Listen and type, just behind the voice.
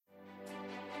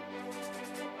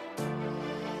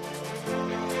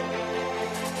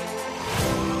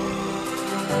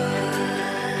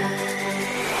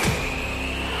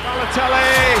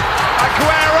Balotelli,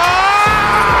 Aguero!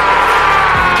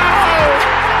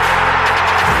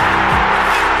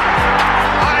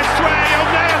 I swear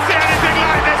you'll never see anything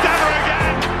like this ever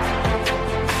again.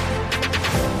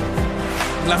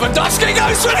 Lewandowski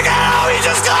goes for it again. Oh, he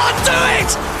just can't do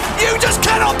it. You just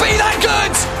cannot be that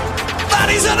good. That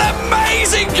is an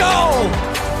amazing goal.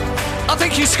 I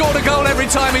think he's scored a goal every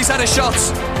time he's had a shot.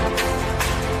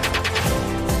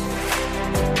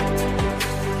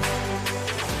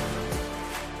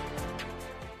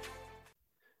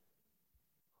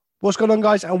 What's going on,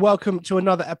 guys, and welcome to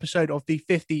another episode of the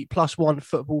 50+1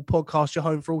 Football Podcast, your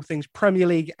home for all things Premier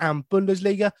League and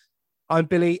Bundesliga. I'm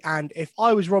Billy, and if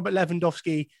I was Robert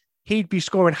Lewandowski, he'd be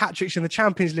scoring hat-tricks in the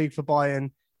Champions League for Bayern.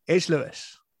 It's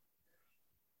Lewis.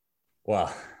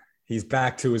 Well, he's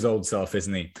back to his old self,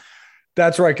 isn't he?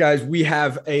 That's right, guys. We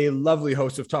have a lovely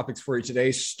host of topics for you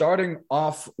today, starting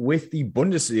off with the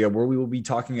Bundesliga, where we will be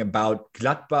talking about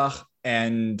Gladbach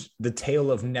and the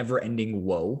tale of never-ending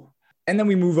woe. And then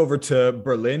we move over to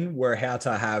Berlin, where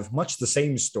Hertha have much the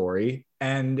same story,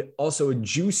 and also a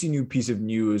juicy new piece of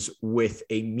news with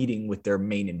a meeting with their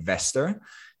main investor.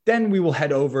 Then we will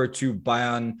head over to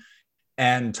Bayern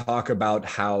and talk about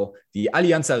how the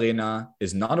Allianz Arena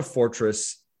is not a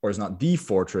fortress, or is not the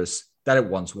fortress that it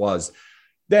once was.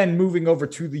 Then moving over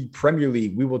to the Premier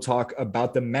League, we will talk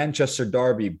about the Manchester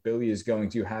Derby. Billy is going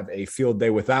to have a field day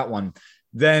with that one.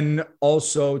 Then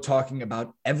also talking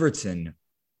about Everton.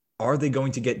 Are they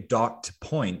going to get docked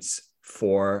points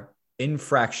for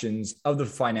infractions of the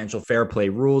financial fair play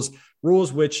rules?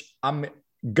 Rules which, I'm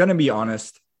going to be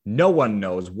honest, no one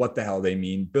knows what the hell they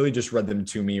mean. Billy just read them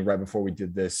to me right before we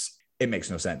did this. It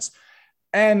makes no sense.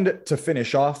 And to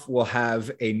finish off, we'll have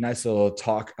a nice little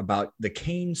talk about the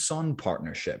Kane-Son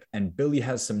partnership. And Billy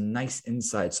has some nice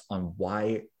insights on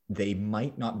why they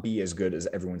might not be as good as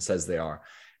everyone says they are.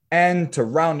 And to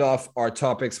round off our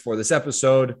topics for this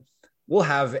episode, we'll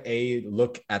have a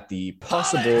look at the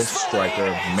possible striker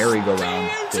merry-go-round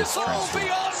this transfer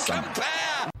summer.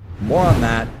 More on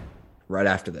that right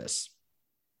after this.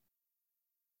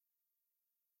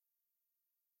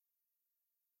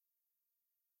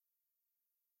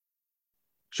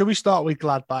 Should we start with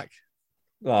Gladbach?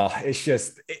 Oh,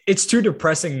 it's too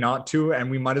depressing not to,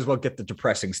 and we might as well get the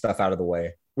depressing stuff out of the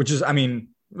way, which is, I mean,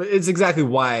 it's exactly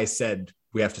why I said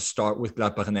we have to start with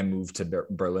Gladbach and then move to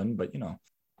Berlin, but, you know.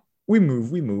 We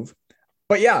move.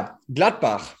 But yeah,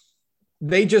 Gladbach,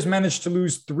 they just managed to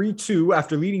lose 3-2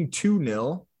 after leading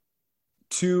 2-0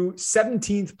 to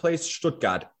 17th place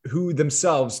Stuttgart, who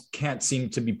themselves can't seem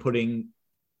to be putting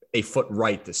a foot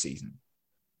right this season.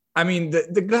 I mean,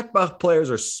 the Gladbach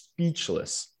players are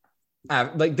speechless.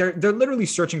 Like they're literally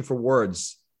searching for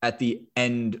words at the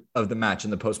end of the match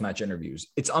in the post-match interviews.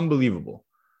 It's unbelievable.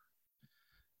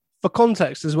 For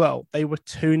context as well, they were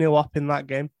 2-0 up in that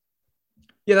game.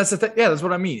 Yeah, that's the thing. Yeah, that's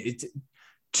what I mean. It's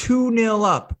 2-0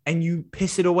 up and you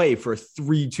piss it away for a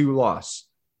 3-2 loss.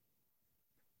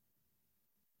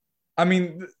 I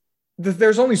mean,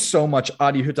 there's only so much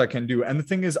Adi Hütter can do. And the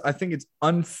thing is, I think it's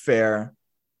unfair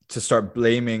to start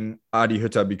blaming Adi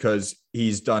Hütter because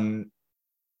he's done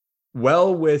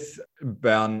well with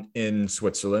Bern in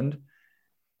Switzerland.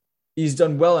 He's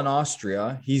done well in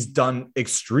Austria. He's done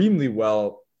extremely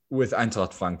well with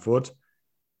Eintracht Frankfurt.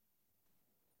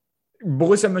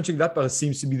 Borussia Mönchengladbach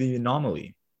seems to be the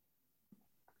anomaly.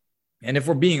 And if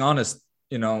we're being honest,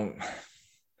 you know,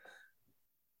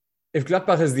 if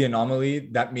Gladbach is the anomaly,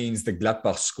 that means the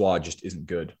Gladbach squad just isn't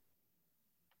good.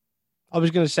 I was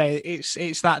going to say,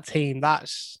 it's that team.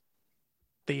 That's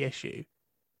the issue.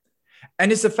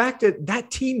 And it's the fact that that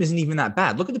team isn't even that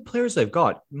bad. Look at the players they've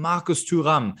got. Markus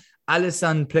Thuram,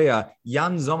 Alessandro Plea,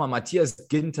 Jan Sommer, Matthias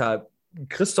Ginter,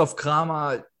 Christoph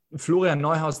Kramer, Florian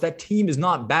Neuhaus. That team is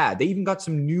not bad. They even got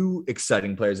some new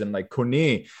exciting players in like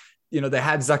Kone. You know, they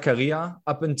had Zakaria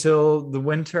up until the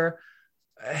winter.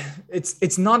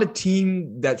 It's not a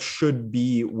team that should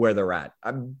be where they're at.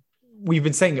 We've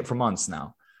been saying it for months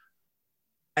now.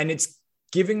 And it's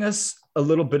giving us a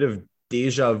little bit of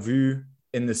deja vu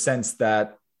in the sense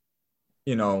that,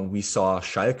 you know, we saw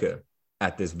Schalke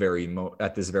at this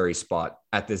very spot,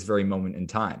 at this very moment in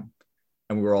time.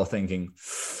 And we were all thinking,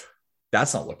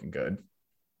 that's not looking good.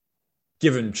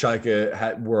 Given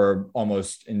Schalke were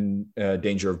almost in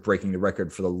danger of breaking the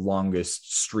record for the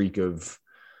longest streak of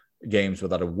games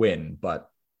without a win. But,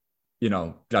 you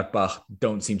know, Gladbach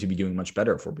don't seem to be doing much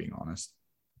better, if we're being honest.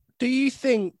 Do you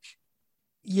think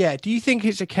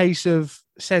it's a case of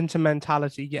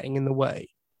sentimentality getting in the way?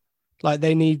 Like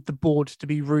they need the board to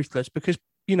be ruthless because,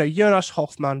 you know, Jonas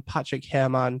Hoffmann, Patrick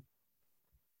Herrmann,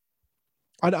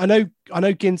 I know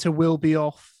Ginter will be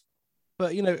off,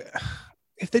 but, you know,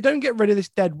 if they don't get rid of this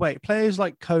dead weight, players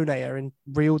like Kone are in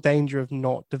real danger of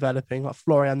not developing, like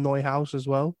Florian Neuhaus as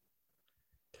well.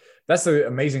 That's the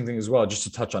amazing thing as well. Just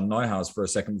to touch on Neuhaus for a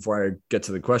second before I get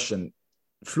to the question.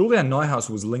 Florian Neuhaus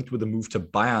was linked with a move to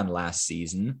Bayern last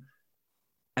season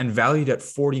and valued at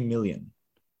 40 million.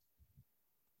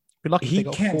 He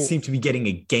can't seem to be getting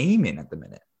a game in at the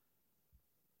minute.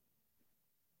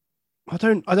 I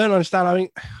don't understand. I mean,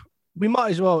 we might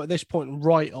as well at this point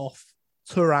write off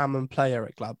Thuram and Player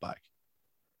at Gladbach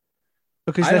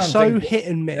because they're so hit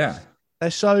and miss. Yeah.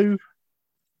 They're so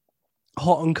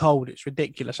hot and cold. It's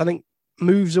ridiculous. I think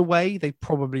moves away, they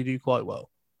probably do quite well.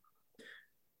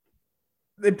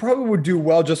 They probably would do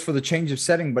well just for the change of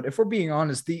setting. But if we're being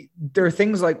honest, there are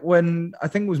things like when I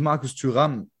think it was Markus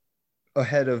Thuram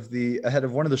ahead of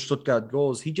one of the Stuttgart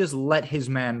goals, he just let his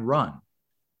man run.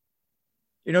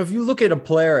 You know, if you look at a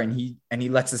player and he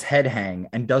lets his head hang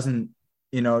and doesn't,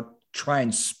 try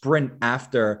and sprint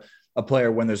after a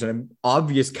player when there's an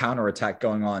obvious counterattack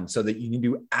going on, so that you can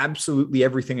do absolutely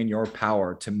everything in your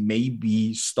power to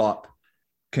maybe stop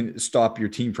your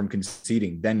team from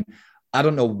conceding, then I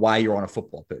don't know why you're on a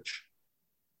football pitch.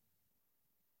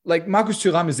 Like Markus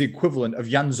Thuram is the equivalent of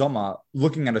Jan Sommer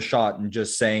looking at a shot and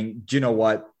just saying, do you know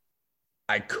what?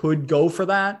 I could go for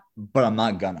that, but I'm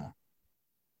not gonna.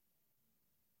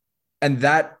 And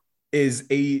that is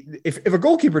if a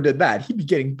goalkeeper did that, he'd be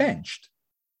getting benched.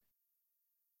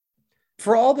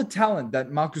 For all the talent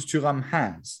that Markus Thuram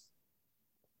has,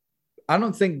 I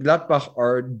don't think Gladbach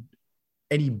are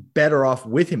any better off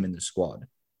with him in the squad.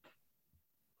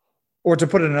 Or to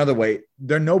put it another way,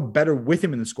 they're no better with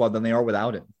him in the squad than they are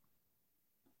without him.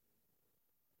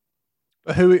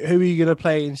 Who are you going to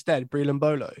play instead? Breel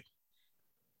Embolo?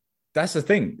 That's the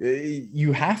thing.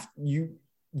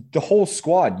 The whole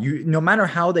squad, no matter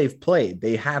how they've played,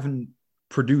 they haven't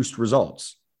produced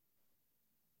results.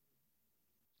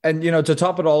 And, to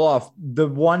top it all off, the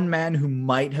one man who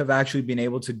might have actually been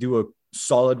able to do a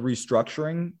solid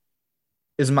restructuring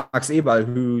is Max Eberl,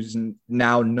 who's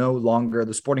now no longer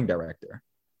the sporting director.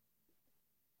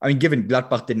 I mean, given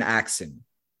Gladbach didn't axe him,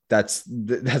 that's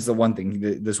the one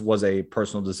thing. This was a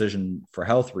personal decision for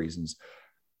health reasons.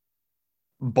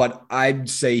 But I'd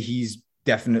say he's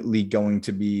definitely going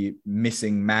to be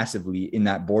missing massively in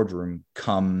that boardroom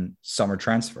come summer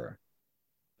transfer.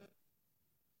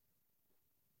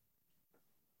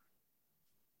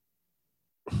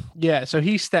 Yeah, so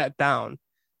he stepped down.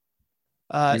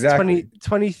 Exactly.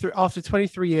 23 after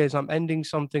 23 years, I'm ending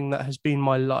something that has been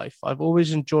my life. I've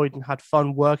always enjoyed and had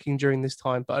fun working during this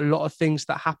time, but a lot of things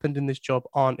that happened in this job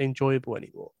aren't enjoyable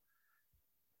anymore.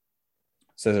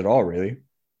 Says it all, really.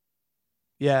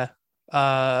 Yeah.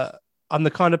 I'm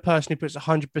the kind of person who puts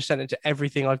 100% into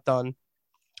everything I've done.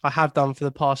 I have done for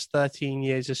the past 13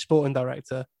 years as sporting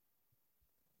director.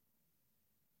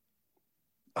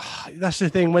 That's the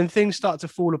thing. When things start to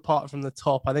fall apart from the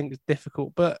top, I think it's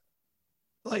difficult. But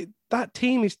like that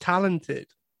team is talented,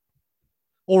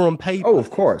 or on paper,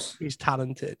 of course, is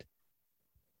talented.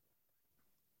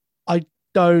 I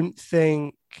don't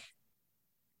think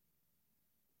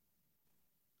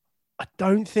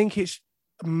it's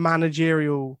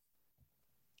managerial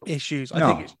issues. I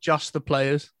think it's just the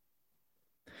players.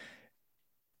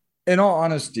 In all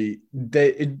honesty,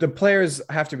 the players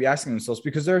have to be asking themselves,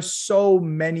 because there are so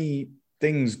many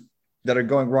things that are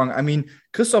going wrong. I mean,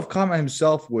 Christoph Kramer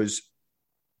himself was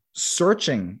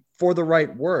searching for the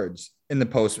right words in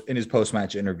his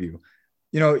post-match interview.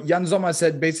 Jan Sommer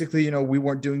said basically, we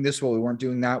weren't doing this well, we weren't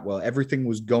doing that well. Everything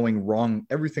was going wrong.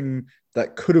 Everything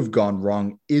that could have gone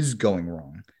wrong is going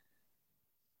wrong.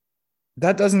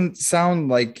 That doesn't sound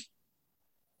like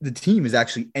the team is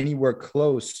actually anywhere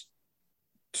close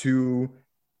to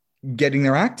getting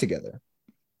their act together.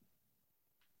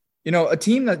 A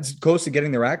team that's close to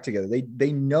getting their act together,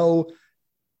 they know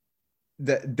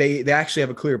that they actually have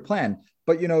a clear plan.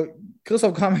 But,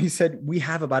 Christoph Kramer, he said, we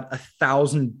have about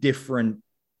 1,000 different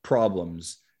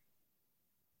problems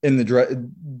from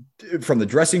the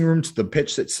dressing room to the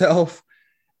pitch itself.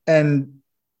 And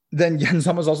then Jan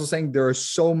Sommer is also saying there are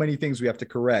so many things we have to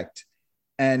correct.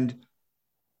 And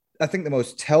I think the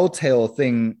most telltale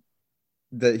thing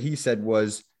that he said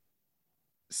was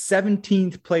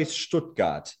 17th place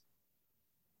Stuttgart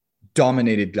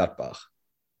dominated Gladbach.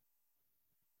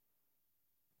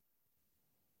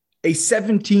 A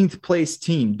 17th place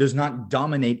team does not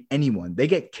dominate anyone. They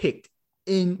get kicked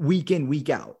in, week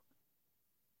out.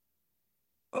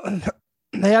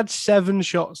 They had 7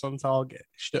 shots on target,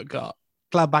 Stuttgart.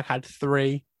 Gladbach had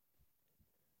 3.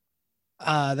 They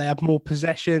had more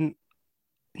possession,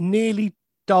 nearly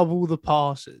double the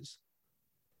passes,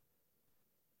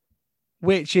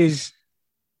 which is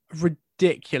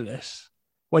ridiculous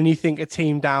when you think a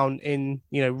team down in,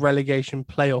 relegation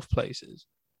playoff places.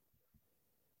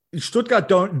 Stuttgart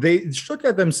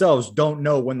themselves don't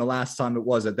know when the last time it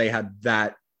was that they had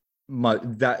that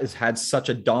had such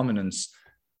a dominance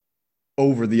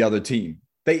over the other team.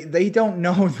 They don't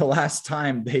know the last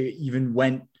time they even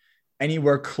went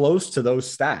anywhere close to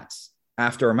those stats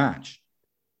after a match.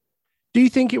 Do you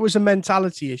think it was a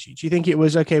mentality issue? Do you think it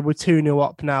was, okay, we're 2-0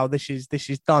 up now, this is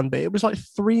done? But it was like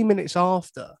 3 minutes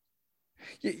after.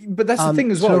 Yeah, but that's the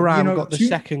thing as well. Thuram got the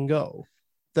second goal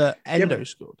that Endo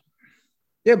scored.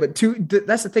 Yeah, but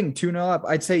that's the thing. 2-0 up.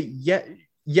 I'd say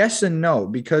yes and no,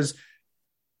 because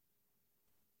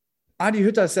Adi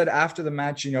Hütter said after the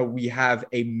match, we have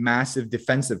a massive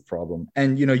defensive problem.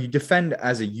 And, you defend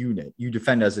as a unit. You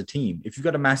defend as a team. If you've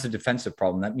got a massive defensive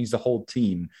problem, that means the whole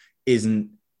team isn't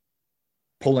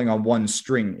pulling on one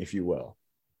string, if you will.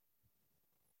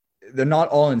 They're not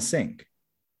all in sync.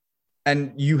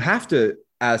 And you have to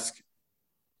ask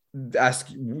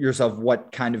yourself,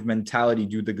 what kind of mentality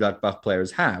do the Gladbach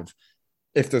players have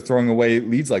if they're throwing away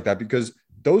leads like that? Because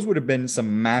those would have been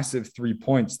some massive 3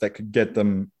 points that could get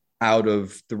them out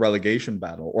of the relegation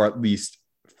battle, or at least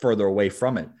further away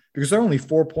from it, because they're only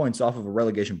 4 points off of a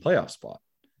relegation playoff spot.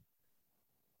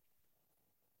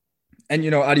 And,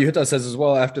 Adi Hütter says as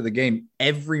well after the game,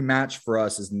 every match for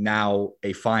us is now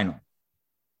a final.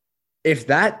 If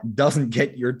that doesn't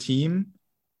get your team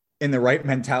in the right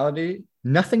mentality,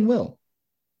 nothing will.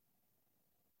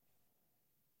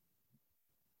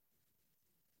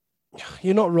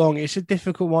 You're not wrong. It's a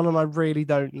difficult one, and I really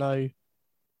don't know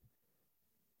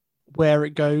where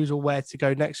it goes or where to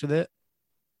go next with it.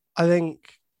 I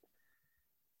think,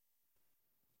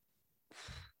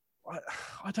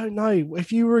 I don't know.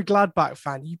 If you were a Gladbach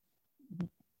fan,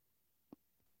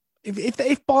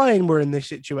 if Bayern were in this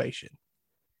situation,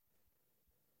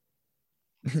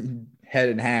 head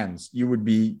and hands,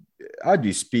 I'd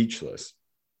be speechless.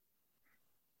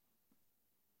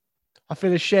 I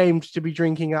feel ashamed to be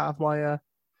drinking out of my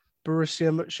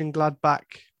Borussia Mönchengladbach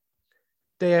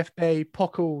DFB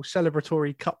Pokal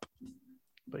celebratory cup.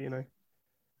 But,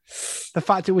 the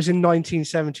fact it was in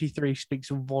 1973 speaks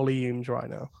volumes right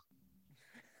now.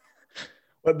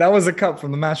 But that was a cup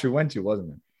from the match we went to,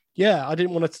 wasn't it? Yeah, I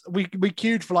didn't want to. We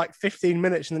queued for like 15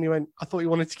 minutes and then he went, I thought you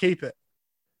wanted to keep it.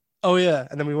 Oh, yeah.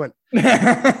 And then we went.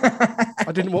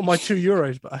 I didn't want my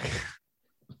 €2 back.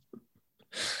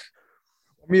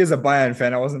 Me as a Bayern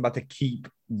fan, I wasn't about to keep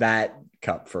that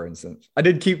cup, for instance. I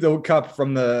did keep the cup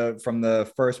from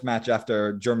the first match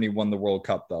after Germany won the World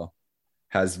Cup, though.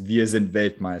 Has Wir sind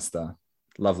Weltmeister.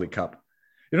 Lovely cup.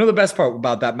 The best part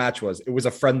about that match was it was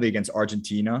a friendly against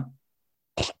Argentina.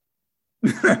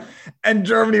 And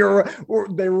Germany,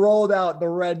 they rolled out the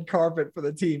red carpet for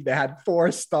the team. They had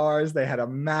 4 stars. They had a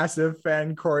massive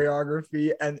fan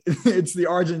choreography, and it's the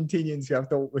Argentinians who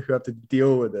have to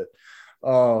deal with it.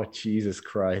 Oh, Jesus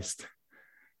Christ.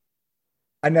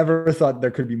 I never thought there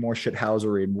could be more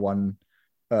shithousery in one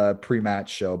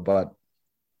pre-match show, but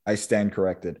I stand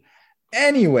corrected.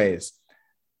 Anyways,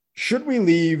 should we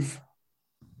leave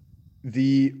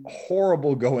the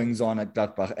horrible goings-on at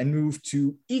Gladbach and move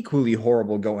to equally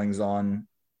horrible goings-on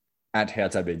at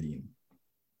Hertha Berlin?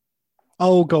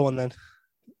 Oh, go on then.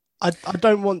 I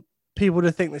don't want people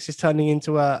to think this is turning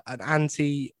into an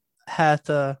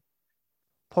anti-Hertha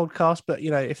podcast, but,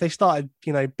 if they started,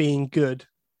 being good,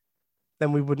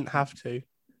 then we wouldn't have to.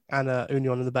 And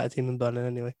Union are the better team than Berlin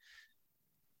anyway.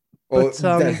 Well,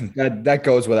 that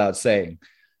goes without saying.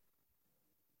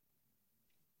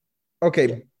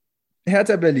 Okay,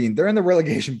 Hertha Berlin, they're in the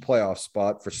relegation playoff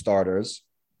spot for starters.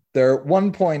 They're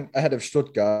 1 point ahead of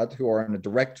Stuttgart, who are in a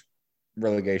direct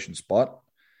relegation spot.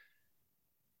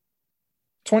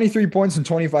 23 points in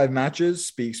 25 matches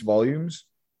speaks volumes.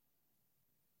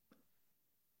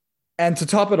 And to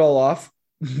top it all off,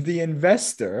 the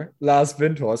investor, Lars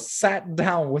Windhorst, sat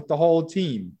down with the whole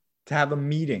team to have a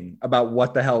meeting about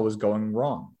what the hell was going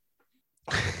wrong.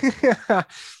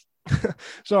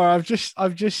 Sorry,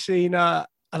 I've just seen a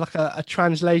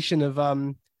translation of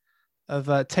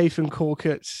Tayfun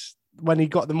Korkut's when he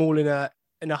got them all in a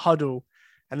huddle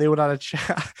and they all had a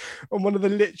chat. And one of the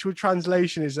literal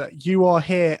translation is that you are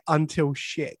here until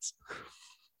shit.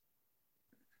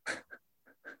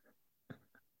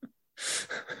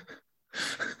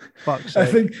 I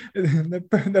think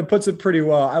that puts it pretty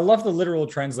well. I love the literal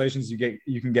translations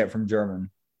you can get from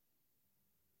German.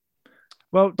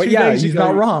 Well, but yeah, he's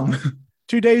not wrong.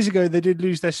 2 days ago, they did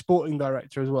lose their sporting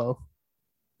director as well.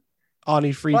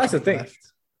 Arne Friedrich. Well, that's the thing.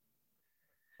 Left.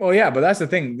 Well, yeah, but that's the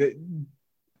thing.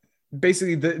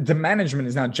 Basically, the management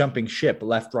is now jumping ship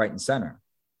left, right, and center.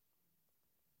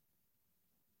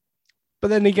 But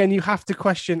then again, you have to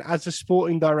question, as a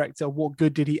sporting director, what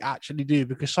good did he actually do?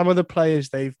 Because some of the players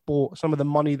they've bought, some of the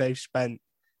money they've spent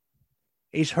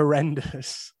is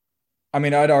horrendous. I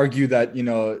mean, I'd argue that,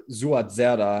 Zuat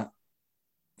Zerda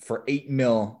for 8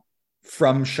 mil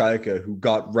from Schalke, who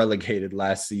got relegated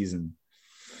last season.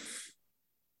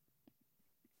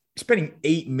 Spending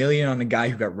 8 million on a guy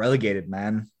who got relegated,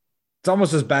 man. It's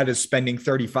almost as bad as spending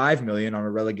 35 million on a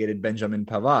relegated Benjamin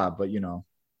Pavard, but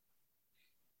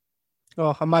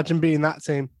Oh, imagine being that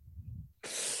team.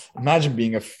 Imagine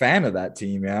being a fan of that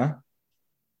team, yeah.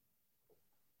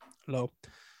 Low.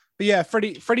 But yeah,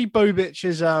 Freddie Bobic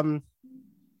is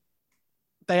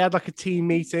they had like a team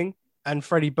meeting, and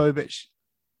Freddie Bobic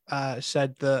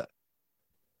said that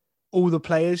all the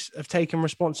players have taken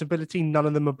responsibility. None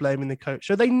of them are blaming the coach.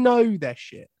 So they know their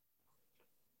shit.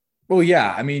 Well,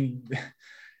 yeah, I mean,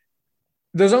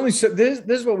 there's only this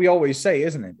is what we always say,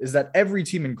 isn't it? Is that every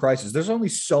team in crisis, there's only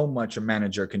so much a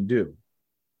manager can do.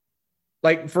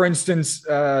 Like, for instance,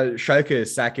 Schalke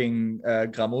is sacking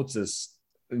Gramotzes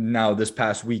now this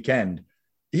past weekend.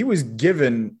 He was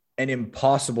given an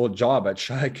impossible job at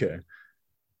Schalke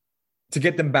to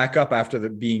get them back up after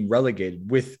being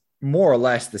relegated with more or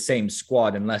less the same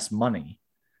squad and less money.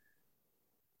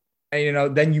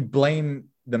 And, then you blame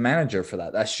the manager for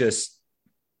that. That's just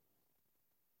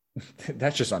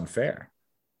unfair.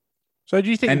 So do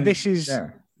you think this is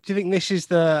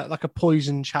the a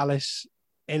poison chalice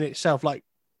in itself? Like,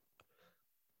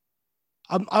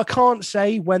 I can't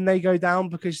say when they go down,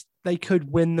 because they could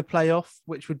win the playoff,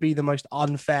 which would be the most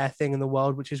unfair thing in the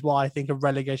world, which is why I think a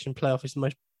relegation playoff is the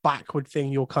most backward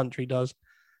thing your country does.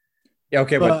 Yeah,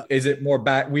 okay, but is it more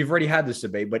back? We've already had this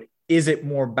debate, but is it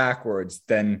more backwards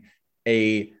than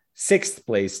a 6th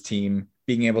place team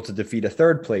being able to defeat a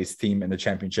 3rd place team in the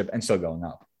championship and still going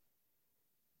up?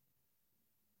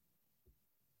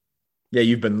 Yeah,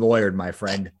 you've been lawyered, my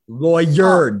friend.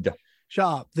 Lawyered. Shut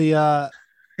up. The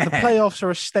playoffs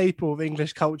are a staple of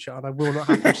English culture, and I will not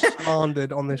have them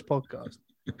slandered on this podcast.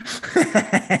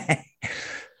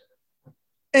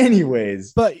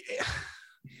 Anyways. But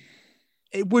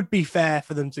it would be fair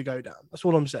for them to go down. That's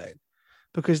all I'm saying.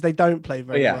 Because they don't play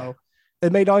very well. They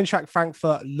made Eintracht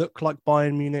Frankfurt look like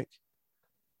Bayern Munich.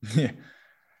 Yeah,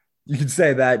 you could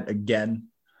say that again.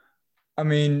 I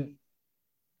mean,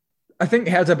 I think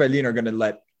Hertha Berlin are going to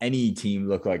let any team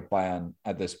look like Bayern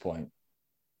at this point.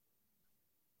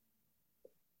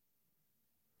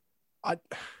 I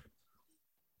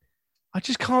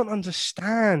just can't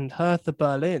understand Hertha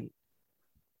Berlin.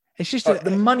 It's just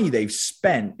the money they've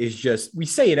spent is just, we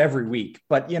say it every week,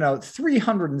 but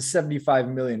 375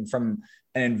 million from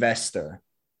an investor.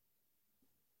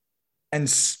 And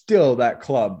still that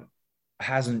club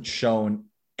hasn't shown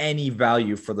any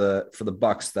value for the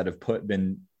bucks that have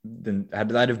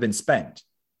been spent.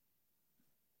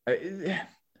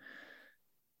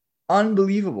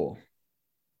 Unbelievable.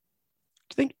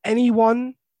 Do you think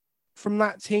anyone from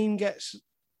that team gets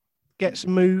a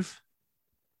move?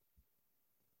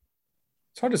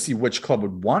 It's hard to see which club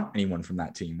would want anyone from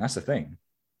that team. That's the thing.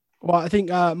 Well, I think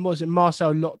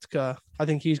Marcel Lotka? I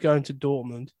think he's going to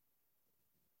Dortmund.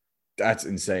 That's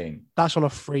insane. That's on a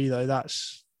free though.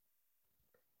 That's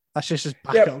just his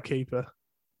backup keeper.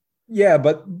 Yeah,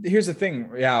 but here's the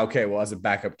thing. Yeah, okay. Well, as a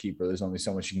backup keeper, there's only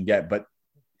so much you can get. But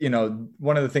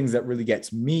one of the things that really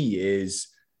gets me is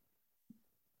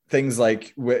things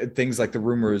like the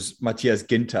rumors Matthias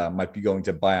Ginter might be going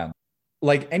to Bayern.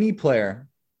 Like, any player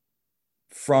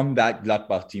from that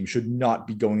Gladbach team should not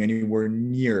be going anywhere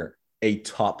near a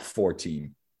top 4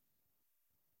 team.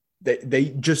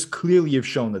 They just clearly have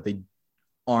shown that they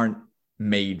aren't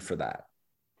made for that.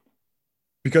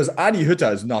 Because Adi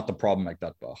Hütter is not the problem at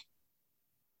Gladbach.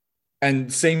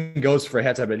 And same goes for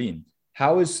Hertha Berlin.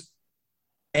 How is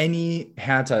any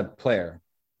Hertha player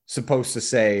supposed to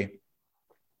say,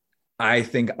 I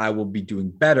think I will be doing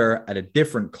better at a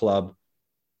different club,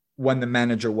 when the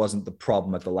manager wasn't the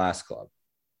problem at the last club?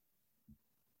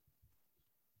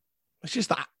 It's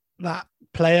just that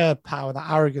player power,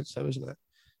 that arrogance, though, isn't it?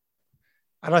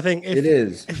 And I think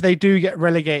if they do get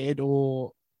relegated,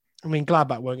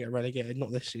 Gladbach won't get relegated,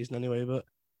 not this season anyway, but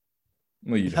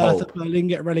if Hertha Berlin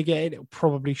get relegated, it'll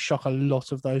probably shock a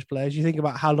lot of those players. You think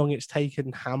about how long it's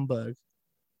taken Hamburg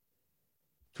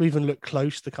to even look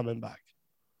close to coming back.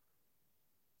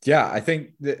 Yeah, I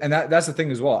think, and that's the thing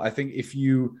as well. I think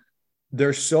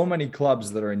there's so many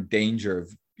clubs that are in danger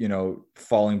of,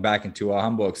 falling back into a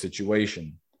Hamburg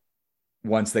situation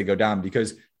once they go down,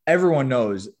 because everyone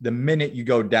knows the minute you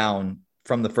go down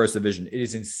from the first division, it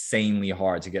is insanely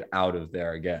hard to get out of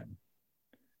there again.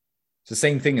 It's the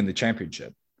same thing in the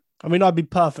championship. I'd be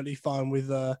perfectly fine with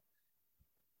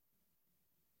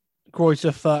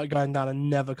Greuther Fürth going down and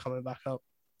never coming back up,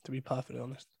 to be perfectly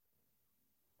honest.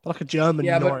 Like a German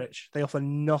Norwich, they offer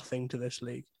nothing to this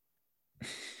league.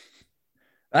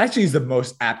 Actually, is the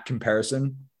most apt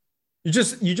comparison. You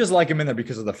just like him in there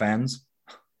because of the fans.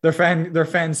 Their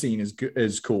fan scene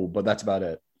is cool, but that's about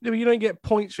it. Yeah, but you don't get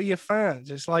points for your fans.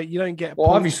 It's like you don't get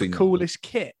points obviously for coolest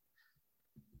kit.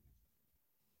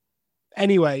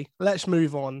 Anyway, let's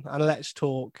move on and let's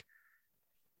talk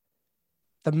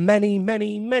the many,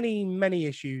 many, many, many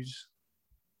issues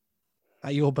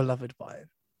at your beloved Bayern.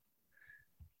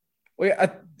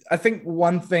 Well, I think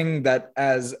one thing that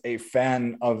as a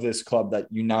fan of this club that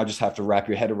you now just have to wrap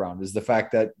your head around is the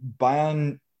fact that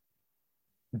Bayern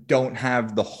don't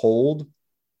have the hold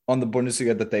on the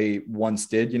Bundesliga that they once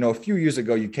did. You know, a few years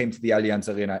ago, you came to the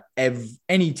Allianz Arena,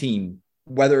 any team,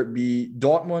 whether it be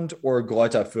Dortmund or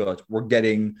Greuther Fürth, were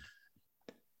getting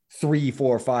 3,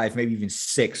 4, 5, maybe even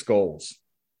 6 goals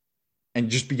and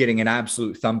just be getting an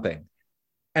absolute thumping.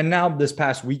 And now this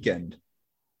past weekend,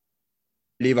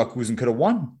 Leverkusen could have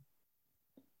won.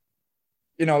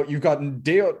 You know, you've got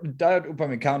Dayot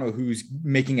Upamecano who's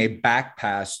making a back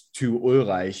pass to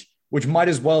Ulreich, which might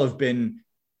as well have been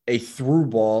a through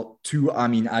ball to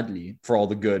Amin Adli for all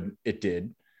the good it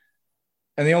did.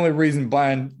 And the only reason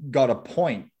Bayern got a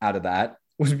point out of that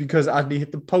was because Adli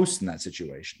hit the post in that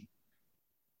situation.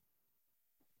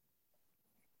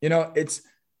 You know, it's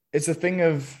a thing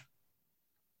of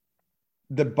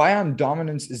the Bayern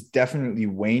dominance is definitely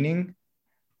waning,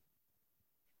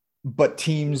 but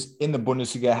teams in the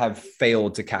Bundesliga have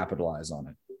failed to capitalize on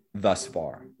it thus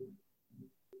far.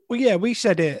 Well, yeah, we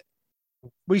said it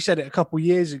a couple of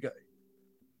years ago.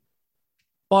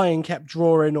 Bayern kept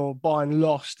drawing or Bayern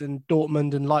lost and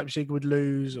Dortmund and Leipzig would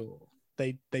lose or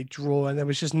they draw and there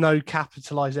was just no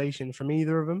capitalization from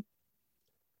either of them.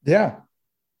 Yeah.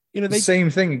 You know, the same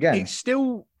thing again. It's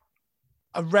still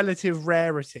a relative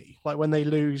rarity, like when they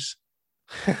lose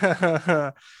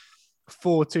 4-2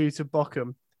 to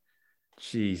Bochum.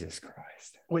 Jesus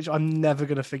Christ. Which I'm never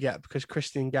going to forget because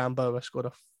Christian Gamboa scored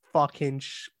a fucking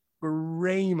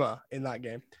screamer in that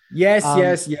game. Yes.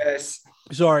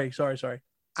 Sorry.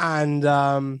 And,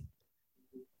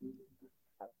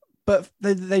 but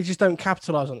they just don't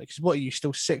capitalize on it because what are you,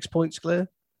 still 6 points clear?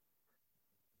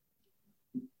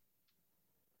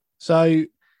 So,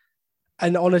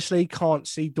 and honestly, can't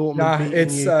see Dortmund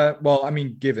beating you. Well, I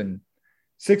mean, given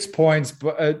 6 points,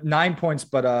 but 9 points,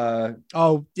 but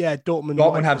oh yeah,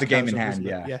 Dortmund have the game in hand.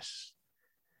 Yeah, yes,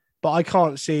 but I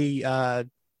can't see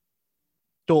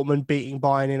Dortmund beating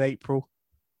Bayern in April.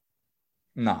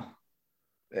 No,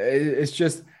 it's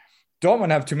just Dortmund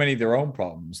have too many of their own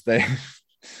problems. I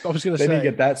was going to say they need to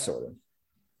get that sorted.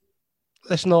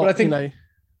 Let's not. But I think,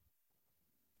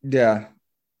 yeah.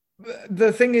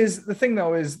 The thing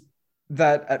though is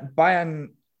that at Bayern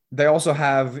they also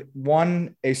have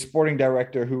a sporting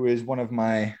director who is one of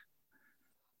my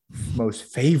most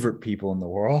favorite people in the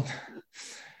world.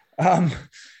 You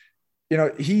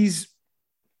know, he's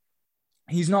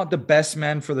not the best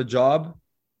man for the job,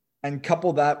 and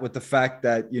couple that with the fact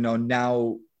that, you know,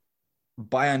 now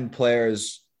Bayern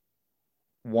players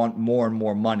want more and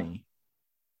more money.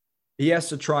 He has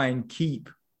to try and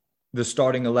keep the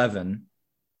starting 11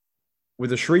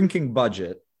 with a shrinking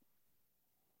budget,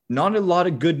 not a lot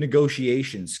of good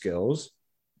negotiation skills,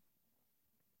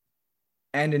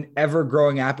 and an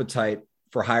ever-growing appetite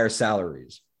for higher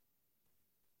salaries,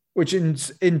 which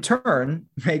in turn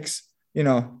makes, you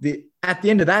know, at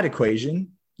the end of that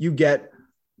equation, you get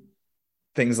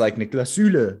things like Niklas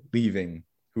Süle leaving,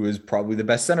 who is probably the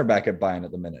best center back at Bayern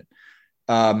at the minute.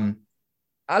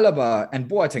 Alaba and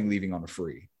Boateng leaving on a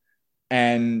free.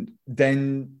 And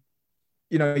then,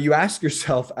 you know, you ask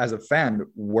yourself as a fan,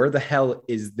 where the hell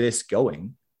is this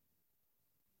going?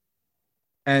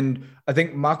 And I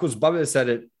think Markus Babbel said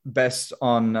it best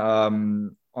on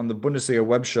the Bundesliga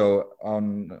web show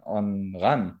on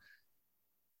RAN.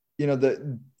 You know,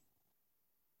 the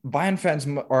Bayern fans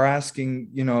are asking,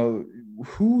 you know,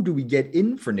 who do we get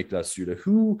in for Niklas Süle?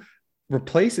 Who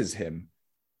replaces him?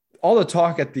 All the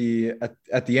talk at the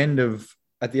end of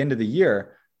the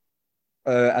year,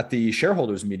 at the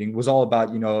shareholders meeting, was all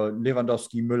about, you know,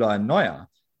 Lewandowski, Müller, and Neuer.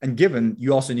 And given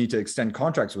you also need to extend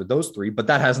contracts with those three, but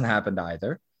that hasn't happened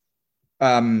either.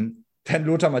 Then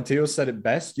Lothar Matthäus said it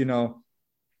best, you know,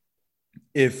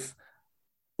 if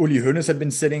Uli Hoeneß had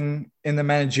been sitting in the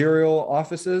managerial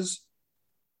offices,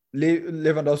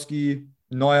 Lewandowski,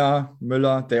 Neuer,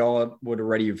 Müller, they all would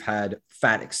already have had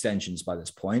fat extensions by this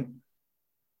point.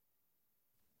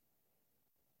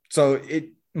 So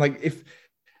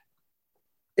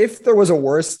if there was a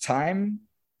worse time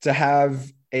to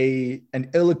have an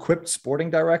ill-equipped sporting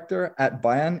director at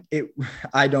Bayern,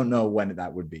 I don't know when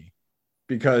that would be,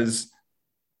 because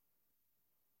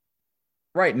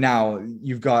right now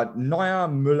you've got Neuer,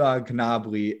 Müller,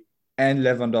 Gnabry, and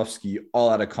Lewandowski all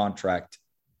out of contract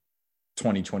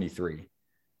 2023.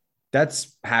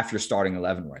 That's half your starting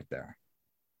 11 right there.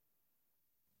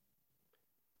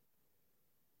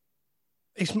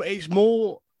 It's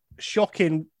more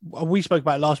shocking. We spoke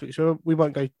about it last week, so we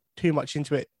won't go too much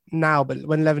into it now. But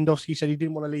when Lewandowski said he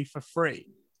didn't want to leave for free,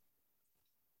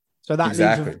 so that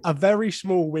leaves a very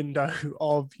small window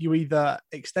of you either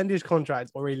extend his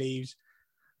contract or he leaves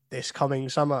this coming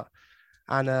summer.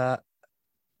 And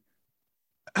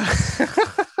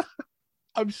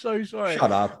I'm so sorry.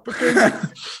 Shut up.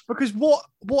 Because what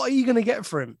are you going to get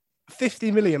for him?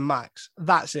 50 million max.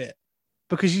 That's it.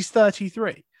 Because he's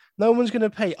 33. No one's going to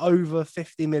pay over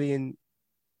 50 million.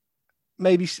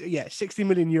 Maybe, 60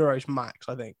 million euros max,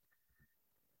 I think.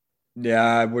 Yeah,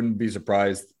 I wouldn't be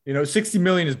surprised. 60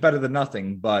 million is better than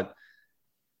nothing, but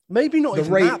maybe not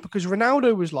even that, because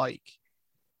Ronaldo was like,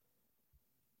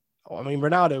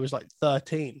 Ronaldo was like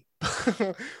 13.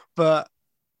 But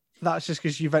that's just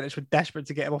because Juventus were desperate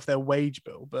to get him off their wage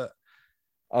bill. But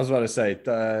I was about to say,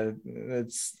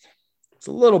 it's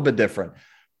a little bit different.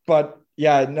 But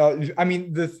yeah, no, I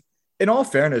mean, in all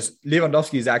fairness,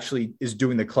 Lewandowski is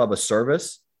doing the club a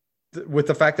service with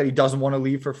the fact that he doesn't want to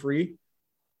leave for free.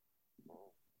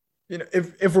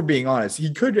 If we're being honest,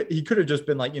 he could have just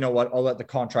been like, you know what, I'll let the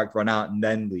contract run out and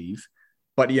then leave.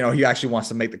 But, he actually wants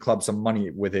to make the club some money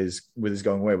with his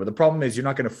going away. But the problem is you're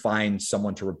not going to find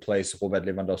someone to replace Robert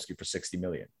Lewandowski for 60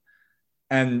 million.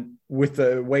 And with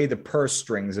the way the purse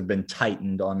strings have been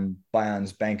tightened on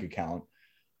Bayern's bank account,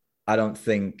 I don't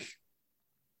think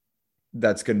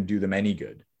that's going to do them any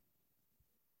good.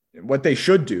 What they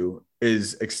should do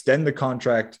is extend the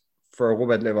contract for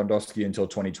Robert Lewandowski until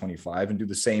 2025 and do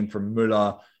the same for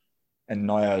Müller and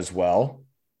Neuer as well.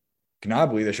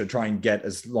 Gnabry, they should try and get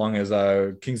as long as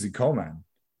Kingsley Coman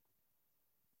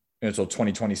until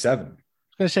 2027. I was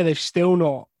going to say they've still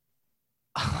not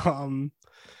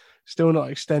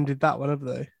extended that one, have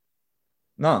they?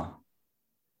 No.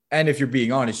 And if you're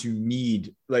being honest, you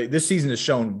need, this season has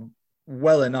shown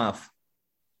well enough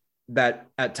that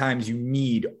at times you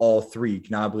need all three,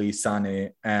 Gnabry,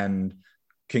 Sané, and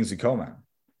Kingsley Coman.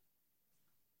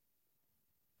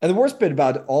 And the worst bit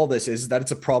about all this is that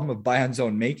it's a problem of Bayern's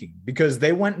own making, because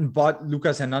they went and bought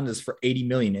Lucas Hernandez for 80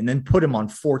 million and then put him on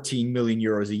 14 million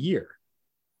euros a year.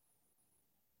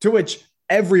 To which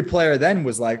every player then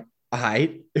was like, all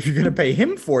right, if you're going to pay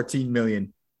him 14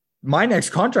 million, my next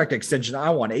contract extension,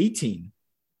 I want 18.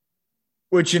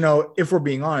 Which, if we're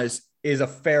being honest, is a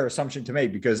fair assumption to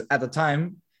make, because at the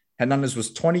time, Hernandez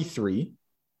was 23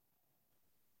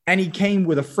 and he came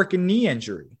with a freaking knee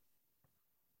injury.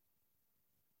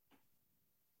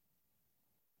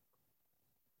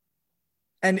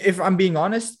 And if I'm being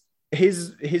honest,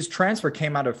 his transfer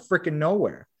came out of freaking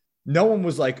nowhere. No one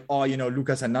was like, oh,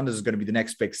 Lucas Hernandez is going to be the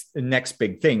next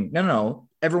big thing. No.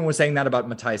 Everyone was saying that about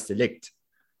Matthijs de Ligt.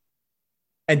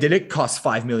 And de Ligt cost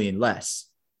 5 million less.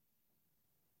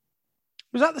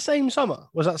 Was that the same summer?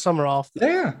 Was that summer after?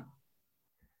 Yeah.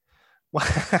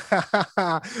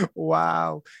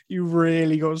 Wow. You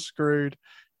really got screwed.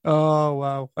 Oh,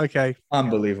 wow. Okay.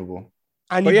 Unbelievable.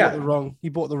 And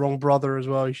you bought the wrong brother as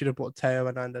well. You should have bought Theo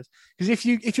Hernandez. Because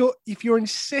if you're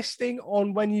insisting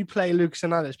on when you play Lucas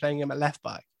Hernandez playing him at left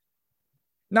back.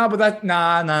 No, but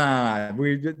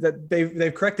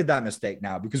they've corrected that mistake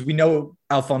now, because we know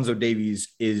Alphonso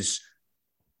Davies is,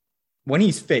 when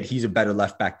he's fit, he's a better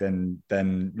left back than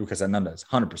Lucas Hernandez,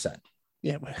 100%.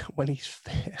 Yeah, when he's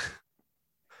fit.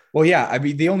 Well, yeah. I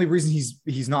mean, the only reason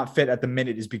he's not fit at the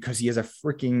minute is because he has a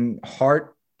freaking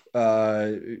heart.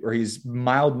 Or he's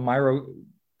mild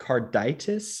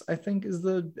myocarditis, I think is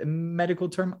the medical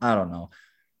term. I don't know.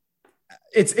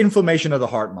 It's inflammation of the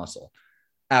heart muscle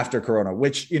after Corona,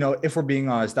 which, if we're being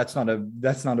honest, that's not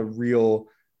a real,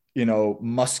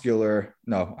 muscular.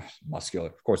 Of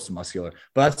course it's muscular,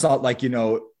 but that's not like,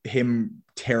 him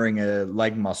tearing a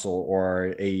leg muscle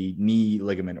or a knee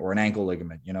ligament or an ankle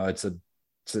ligament. It's a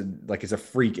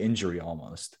freak injury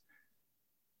almost.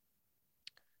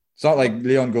 It's not like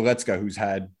Leon Goretzka, who's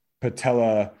had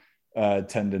patella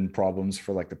tendon problems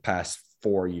for the past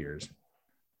 4 years.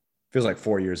 Feels like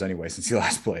 4 years anyway since he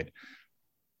last played.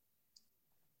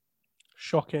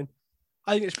 Shocking.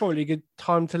 I think it's probably a good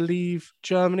time to leave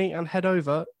Germany and head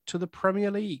over to the Premier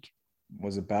League.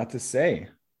 Was about to say.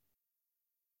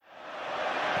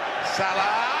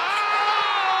 Salah!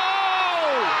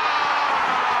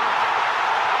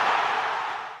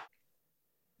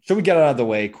 Should we get out of the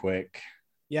way quick?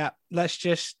 Yeah, let's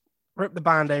just rip the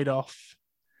Band-Aid off.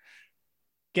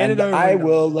 Get And it over. I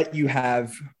will let you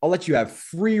have. I'll let you have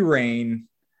free reign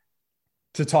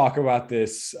to talk about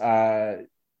this. I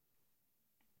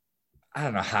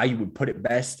don't know how you would put it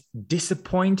best.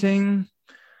 Disappointing,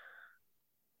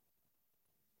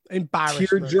 Embarrassment.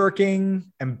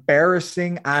 tear-jerking,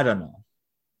 embarrassing. I don't know.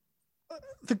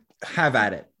 Have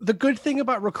at it. The good thing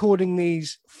about recording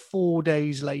these 4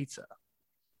 days later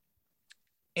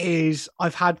is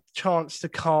I've had the chance to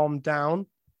calm down,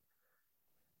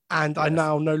 and I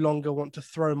now no longer want to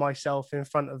throw myself in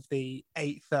front of the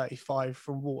 8:35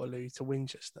 from Waterloo to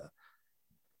Winchester.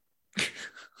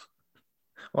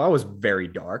 Well, that was very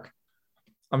dark.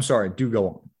 I'm sorry. Do go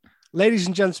on. Ladies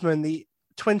and gentlemen, the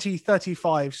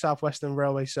 2035 Southwestern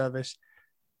Railway service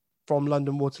from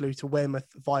London Waterloo to Weymouth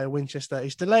via Winchester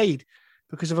is delayed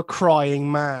because of a crying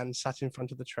man sat in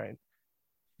front of the train.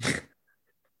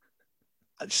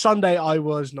 Sunday, I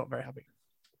was not very happy.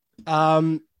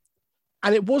 And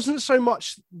it wasn't so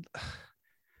much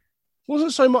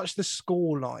the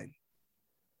score line.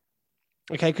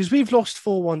 Okay, because we've lost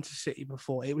 4-1 to City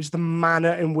before. It was the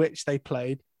manner in which they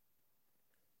played,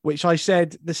 which I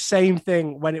said the same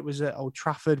thing when it was at Old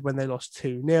Trafford when they lost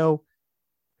 2-0.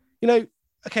 You know,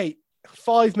 okay,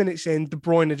 5 minutes in, De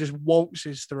Bruyne just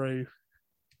waltzes through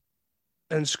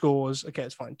and scores. Okay,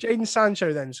 it's fine. Jadon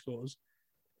Sancho then scores.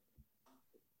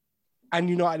 And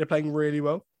United are playing really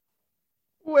well.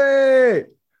 Wait. I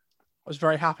was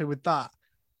very happy with that.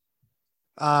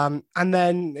 And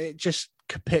then it just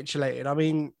capitulated. I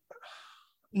mean,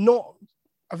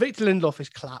 Victor Lindelof is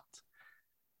clapped.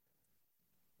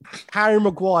 Harry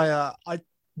Maguire, I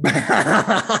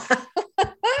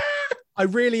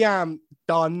really am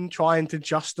done trying to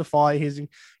justify he's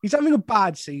having a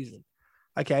bad season.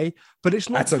 Okay, but it's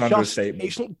not. That's an understatement.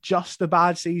 It's not just a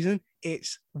bad season.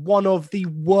 It's one of the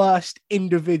worst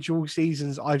individual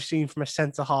seasons I've seen from a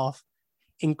centre half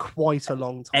in quite a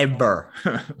long time. Ever.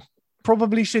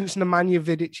 Probably since Nemanja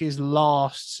Vidic's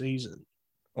last season.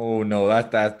 Oh no,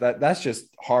 that's just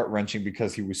heart-wrenching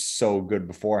because he was so good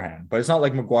beforehand. But it's not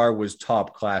like Maguire was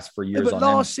top class for years. Yeah, but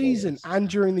last season and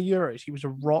during the Euros, he was a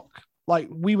rock. Like,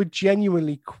 we were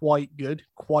genuinely quite good,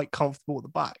 quite comfortable at the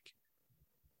back.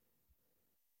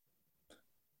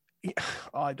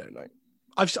 I don't know.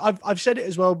 I've said it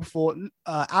as well before.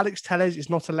 Alex Telles is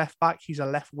not a left back; he's a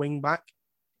left wing back.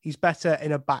 He's better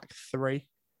in a back three,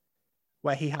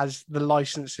 where he has the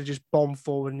license to just bomb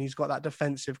forward and he's got that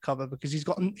defensive cover because he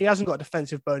hasn't got a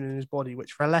defensive bone in his body,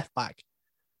 which for a left back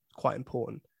is quite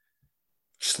important.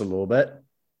 Just a little bit.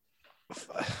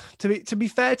 To be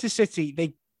fair to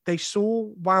City, they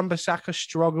saw Wan-Bissaka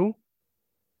struggle,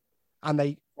 and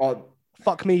they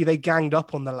ganged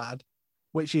up on the lad,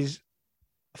 which is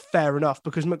fair enough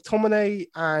because McTominay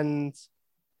and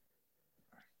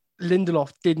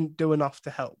Lindelof didn't do enough to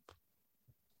help.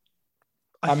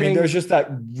 I mean, there's just that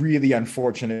really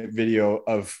unfortunate video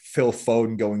of Phil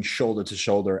Foden going shoulder to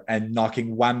shoulder and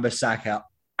knocking Wan-Bissaka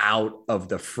out of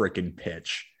the freaking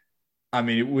pitch. I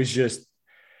mean,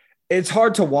 it's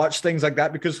hard to watch things like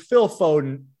that because Phil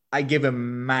Foden, I give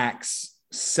him max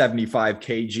 75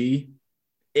 kg.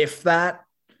 If that,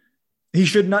 he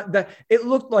should not. It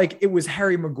looked like it was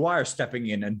Harry Maguire stepping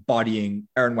in and bodying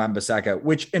Aaron Wan-Bissaka,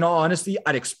 which in all honesty,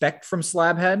 I'd expect from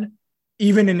Slabhead.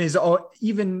 Even in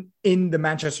the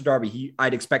Manchester derby,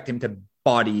 I'd expect him to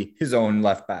body his own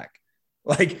left back,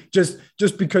 like just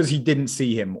because he didn't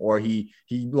see him or he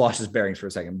lost his bearings for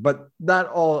a second. But that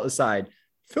all aside,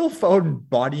 Phil Foden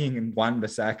bodying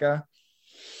Wan-Bissaka,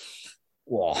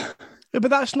 wow. Yeah,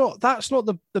 but that's not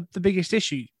the biggest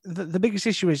issue. The biggest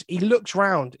issue is he looks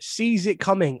round, sees it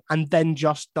coming, and then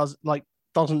just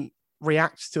doesn't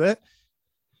react to it.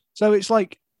 So it's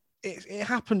like it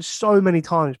happens so many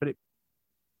times, but it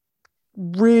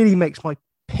really makes my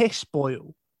piss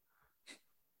boil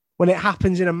when it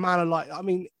happens in a manner like, I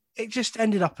mean, it just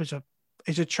ended up as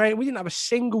a train. We didn't have a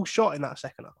single shot in that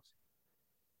second half.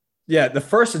 Yeah, the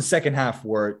first and second half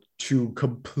were two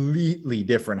completely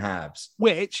different halves.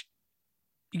 Which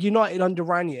United under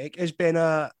Ranić has been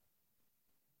that's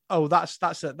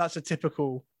a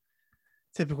typical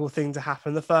thing to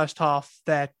happen. The first half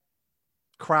they're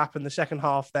crap, and the second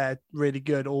half they're really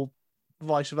good, or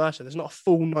vice versa. There's not a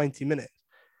full 90 minutes.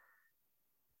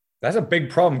 That's a big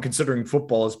problem considering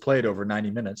football is played over 90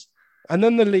 minutes. And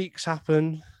then the leaks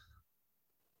happen.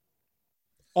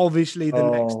 Obviously, the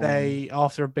next day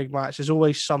after a big match, there's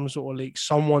always some sort of leak.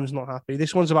 Someone's not happy.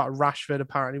 This one's about Rashford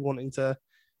apparently wanting to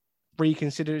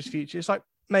reconsider his future. It's like,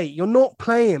 mate, you're not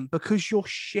playing because you're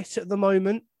shit at the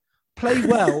moment. Play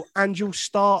well and you'll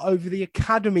start over the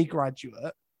academy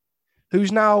graduate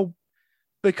who's now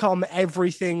become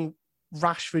everything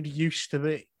Rashford used to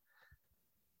be.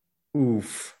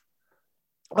 Oof.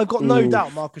 I've got no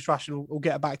doubt Marcus Rashford will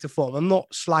get back to form. I'm not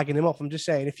slagging him off. I'm just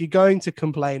saying, if you're going to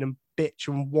complain and bitch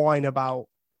and whine about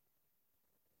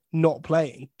not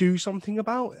playing, do something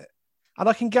about it. And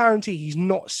I can guarantee he's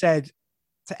not said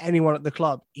to anyone at the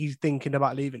club he's thinking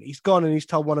about leaving. He's gone and he's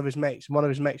told one of his mates, and one of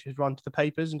his mates has run to the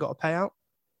papers and got a payout.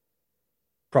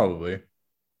 Probably.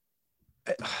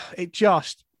 It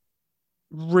just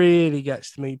really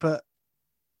gets to me. But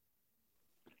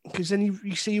because then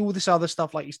you see all this other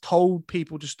stuff, like he's told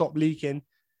people to stop leaking.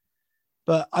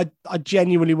 But I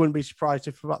genuinely wouldn't be surprised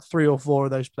if about 3 or 4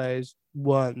 of those players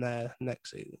weren't there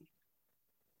next season.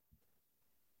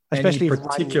 Especially Any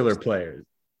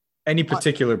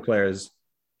particular players.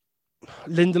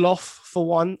 Lindelof, for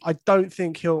one. I don't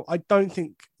think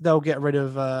they'll get rid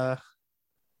of Maguire.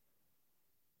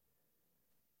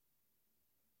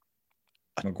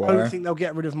 I don't think they'll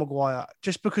get rid of Maguire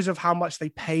just because of how much they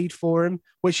paid for him,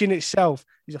 which in itself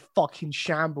is a fucking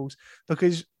shambles,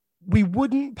 because we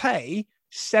wouldn't pay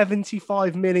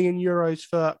 75 million euros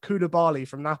for Koulibaly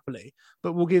from Napoli,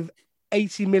 but we'll give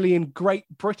 80 million Great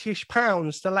British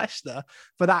pounds to Leicester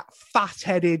for that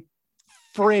fat-headed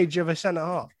fridge of a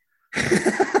centre-half.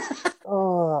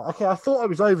 Oh, okay. I thought I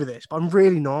was over this, but I'm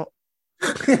really not.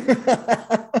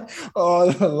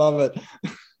 Oh, I love it.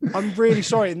 I'm really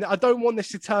sorry. And I don't want this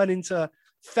to turn into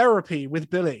therapy with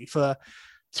Billy for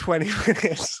 20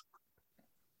 minutes.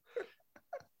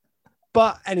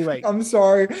 But anyway. I'm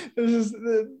sorry.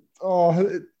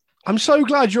 I'm so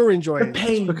glad you're enjoying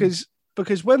pain. This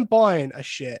because when buying a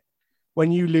shit,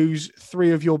 when you lose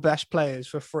 3 of your best players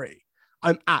for free,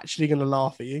 I'm actually going to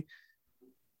laugh at you.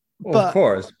 Well, of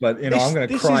course. But, I'm going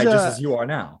to cry just as you are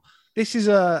now.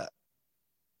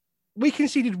 We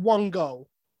conceded 1 goal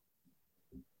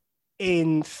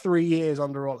in 3 years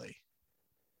under Ollie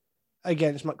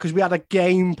because we had a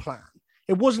game plan.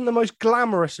 It wasn't the most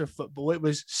glamorous of football. It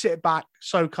was sit back,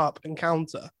 soak up and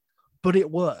counter, but it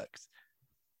worked.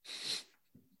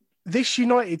 This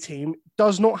United team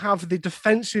does not have the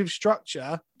defensive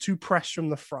structure to press from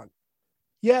the front.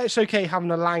 Yeah, it's okay having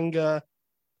a Langer,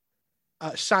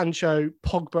 Sancho,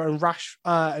 Pogba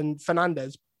and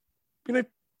Fernandes.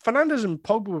 Fernandes and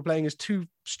Pogba were playing as 2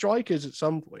 strikers at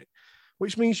some point,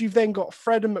 which means you've then got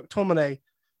Fred and McTominay.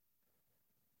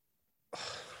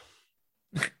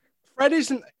 Fred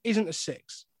isn't a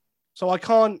 6, so I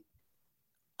can't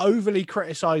overly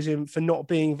criticize him for not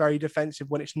being very defensive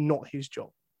when it's not his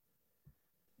job.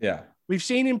 Yeah. We've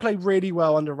seen him play really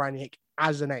well under Rangnick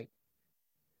as an 8.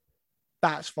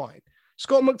 That's fine.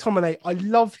 Scott McTominay, I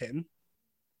love him,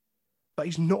 but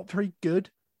he's not very good.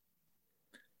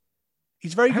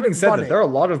 He's very good. Having at said running. that, there are a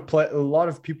lot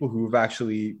of people who've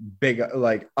actually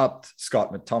upped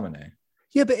Scott McTominay.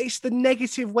 Yeah, but it's the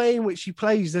negative way in which he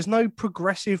plays. There's no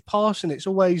progressive passing. It's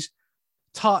always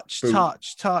touch, Boom.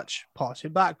 touch, pass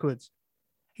it backwards.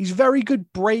 He's very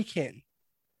good breaking.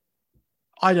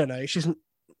 I don't know. It's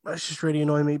just really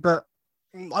annoying me. But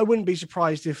I wouldn't be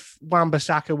surprised if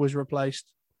Wan-Bissaka was replaced.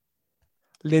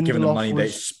 Lindelof Given the money they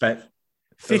spent.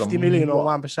 50 million on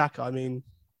Wan-Bissaka. I mean,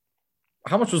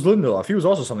 how much was Lindelof? He was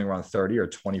also something around 30 or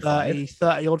 25.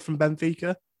 30 odd from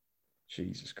Benfica.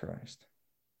 Jesus Christ.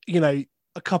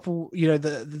 A couple,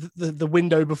 the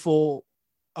window before,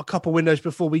 a couple windows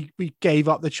before we gave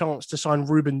up the chance to sign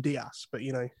Ruben Dias, but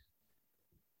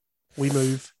we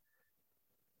move.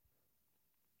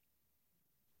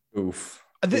 Oof.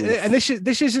 And this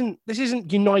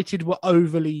isn't United were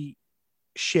overly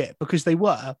shit, because they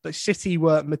were, but City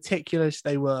were meticulous.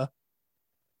 There's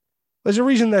a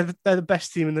reason they're the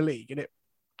best team in the league, and it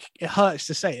hurts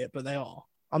to say it, but they are.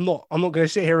 I'm not going to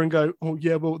sit here and go, oh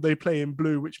yeah, well they play in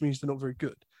blue, which means they're not very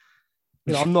good.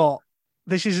 I'm not.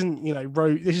 This isn't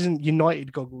this isn't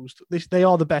United goggles. They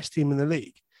are the best team in the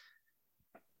league.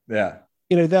 Yeah.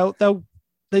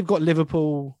 They've got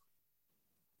Liverpool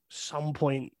some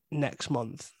point next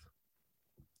month.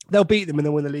 They'll beat them and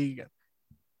they'll win the league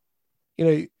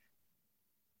again.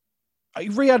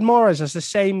 Riyad Mahrez has the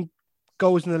same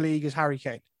goals in the league as Harry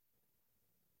Kane.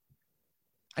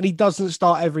 And he doesn't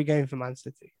start every game for Man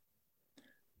City.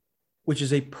 Which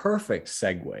is a perfect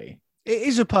segue. It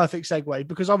is a perfect segue,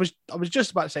 because I was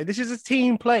just about to say, this is a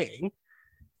team playing.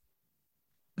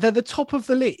 They're the top of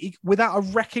the league without a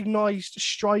recognised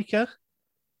striker.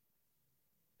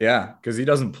 Yeah, because he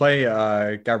doesn't play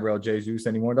Gabriel Jesus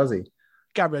anymore, does he?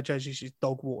 Gabriel Jesus is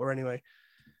dog water anyway.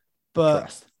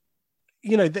 But,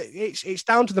 it's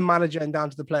down to the manager and down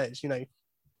to the players.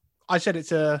 I said it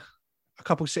to a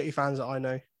couple of City fans that I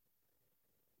know.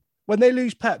 when they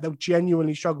lose Pep, they'll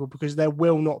genuinely struggle because there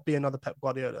will not be another Pep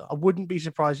Guardiola. I wouldn't be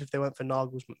surprised if they went for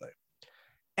Nagelsmann, though.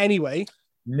 Anyway.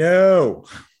 No.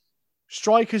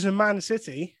 Strikers in Man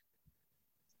City.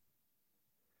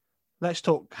 Let's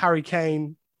talk Harry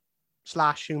Kane /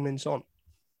 Heung-min Son.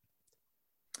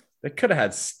 They could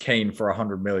have had Kane for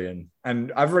 100 million.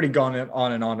 And I've already gone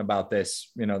on and on about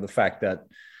this, the fact that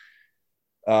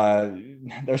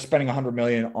they're spending 100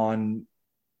 million on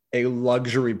a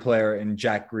luxury player in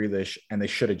Jack Grealish, and they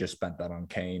should have just spent that on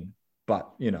Kane. But,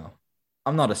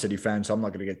 I'm not a City fan, so I'm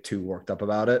not going to get too worked up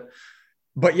about it.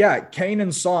 But yeah, Kane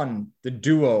and Son, the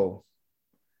duo,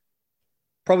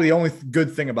 probably the only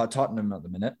good thing about Tottenham at the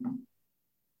minute.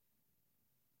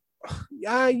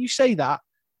 Yeah, you say that.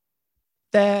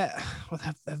 They're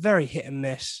very hit and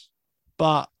miss,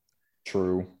 but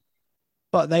true.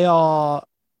 But they're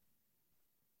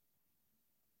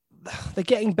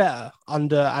getting better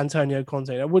under Antonio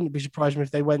Conte. I wouldn't be surprised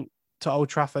if they went to Old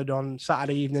Trafford on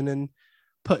Saturday evening and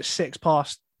put 6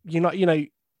 past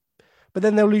but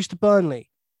then they'll lose to Burnley,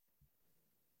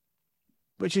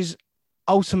 which is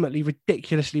ultimately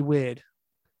ridiculously weird.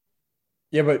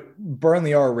 Yeah, but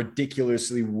Burnley are a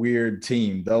ridiculously weird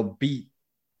team. They'll beat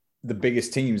the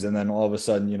biggest teams, and then all of a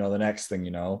sudden, the next thing,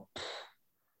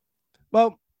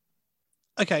 Well,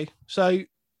 okay, so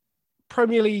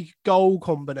Premier League goal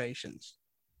combinations.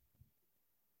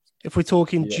 If we're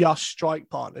talking just strike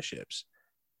partnerships.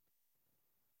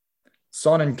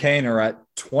 Son and Kane are at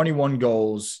 21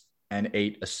 goals and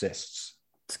 8 assists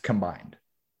combined.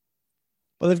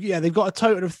 Well, they've got a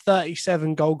total of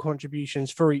 37 goal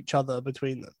contributions for each other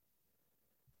between them.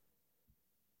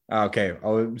 Okay.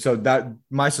 Oh, so that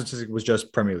my statistic was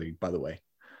just Premier League, by the way.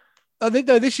 No,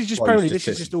 this is just Premier League. This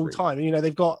is just all time.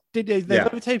 They've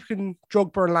overtaken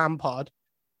Drogba and Lampard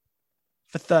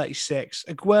for 36.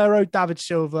 Aguero, David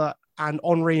Silva, and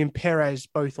Henry and Perez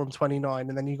both on 29.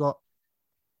 And then you got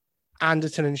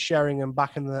Anderton and Sheringham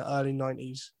back in the early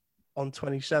 90s on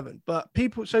 27. But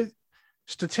so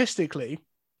statistically,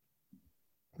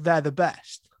 they're the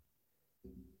best.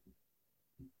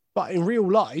 But in real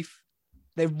life,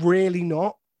 they're really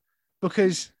not,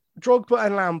 because Drogba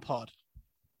and Lampard,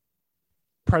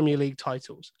 Premier League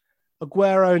titles.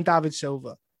 Aguero and David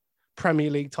Silva, Premier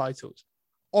League titles.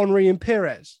 Henry and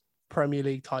Perez, Premier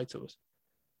League titles.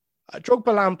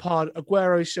 Drogba, Lampard,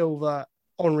 Aguero, Silva,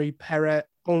 Henry Perez,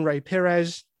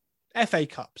 FA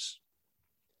Cups.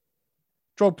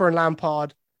 Drogba and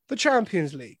Lampard, the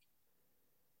Champions League.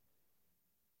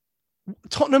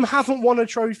 Tottenham haven't won a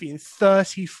trophy in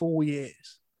 34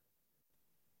 years.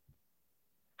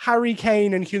 Harry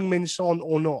Kane and Heung-min Son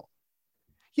or not.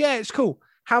 Yeah, it's cool.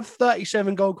 Have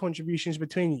 37 goal contributions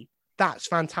between you. That's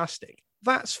fantastic.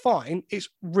 That's fine. It's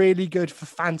really good for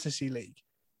Fantasy League.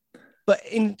 But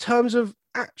in terms of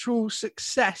actual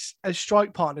success as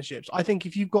strike partnerships, I think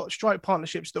if you've got strike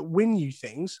partnerships that win you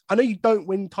things, I know you don't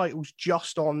win titles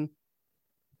just on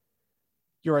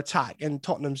your attack, and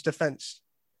Tottenham's defense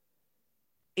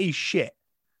is shit.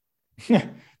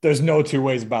 There's no two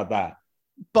ways about that.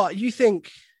 But you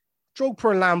think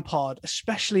Drogba and Lampard,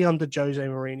 especially under Jose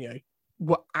Mourinho,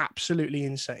 were absolutely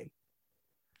insane.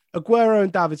 Aguero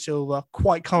and David Silva,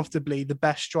 quite comfortably the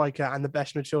best striker and the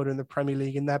best midfielder in the Premier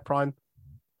League in their prime.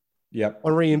 Yep.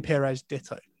 Henry and Perez,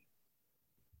 ditto.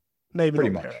 Maybe pretty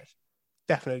not much. Perez.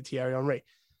 Definitely Thierry Henry.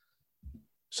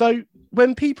 So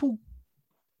when people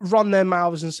run their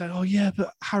mouths and say, "Oh yeah,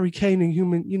 but Harry Kane and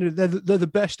Heung-min, they're the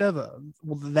best ever,"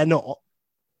 well, they're not.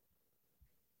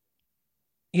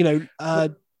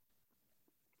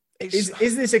 Is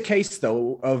this a case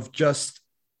though of just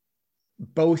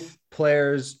both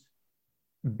players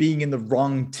being in the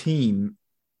wrong team,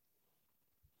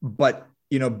 but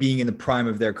being in the prime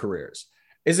of their careers?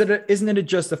 Isn't it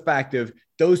just the fact of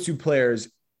those two players,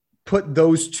 put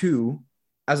those two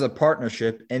as a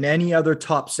partnership in any other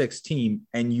top 6 team,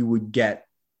 and you would get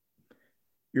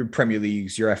your Premier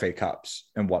Leagues, your FA Cups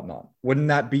and whatnot? Wouldn't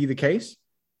that be the case?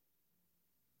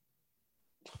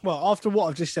 Well, after what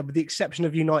I've just said, with the exception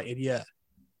of United, yeah.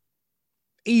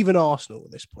 Even Arsenal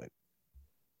at this point,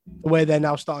 where they're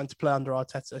now starting to play under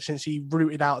Arteta, since he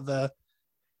rooted out the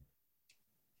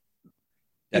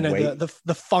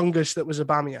fungus that was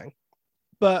Aubameyang.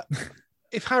 But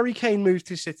if Harry Kane moved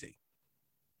to City,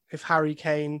 if Harry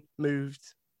Kane moved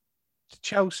to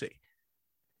Chelsea,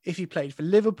 if he played for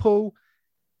Liverpool,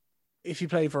 if he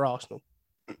played for Arsenal,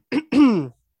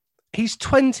 he's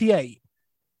 28.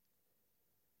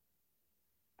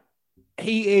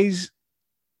 He is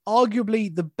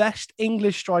arguably the best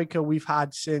English striker we've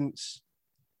had since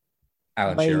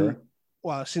Alan Shearer.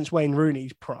 Since Wayne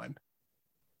Rooney's prime.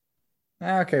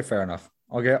 Okay, fair enough.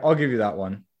 I'll give you that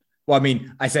one. Well, I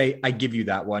mean, I give you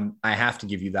that one. I have to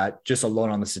give you that just alone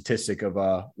on the statistic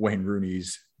of Wayne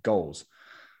Rooney's goals.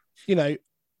 You know,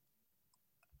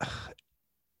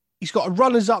 he's got a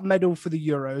runners-up medal for the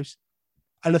Euros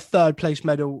and a third-place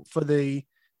medal for the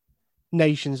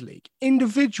Nations League.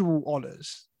 Individual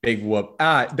honours. Big whoop.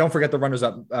 Don't forget the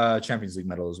runners-up Champions League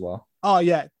medal as well. Oh,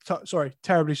 yeah.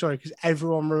 Terribly sorry, because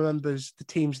everyone remembers the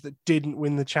teams that didn't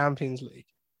win the Champions League.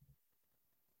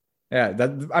 Yeah,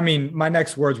 my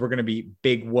next words were going to be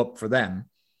big whoop for them.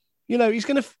 You know, he's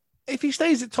going to, if he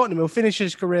stays at Tottenham, he'll finish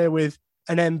his career with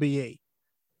an MBE.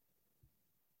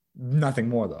 Nothing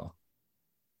more, though.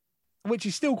 Which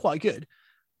is still quite good.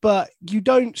 But you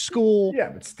don't score. Yeah,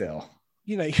 but still.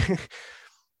 You know,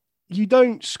 you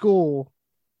don't score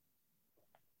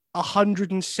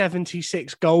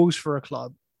 176 goals for a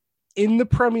club in the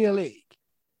Premier League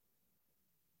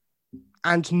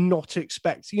and not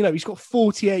expect, you know, he's got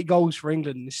 48 goals for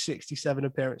England in his 67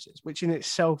 appearances, which in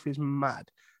itself is mad.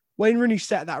 Wayne Rooney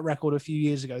set that record a few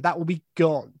years ago. That will be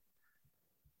gone.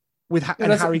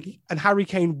 Harry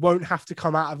Kane won't have to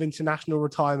come out of international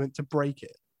retirement to break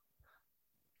it.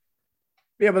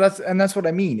 Yeah, but that's what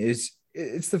I mean.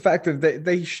 It's the fact that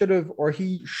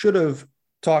he should have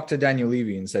talked to Daniel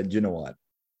Levy and said, you know what?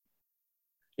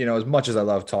 You know, as much as I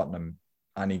love Tottenham,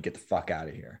 I need to get the fuck out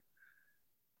of here.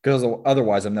 Because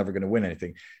otherwise I'm never going to win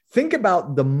anything. Think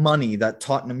about the money that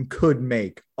Tottenham could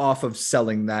make off of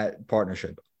selling that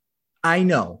partnership. I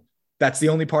know that's the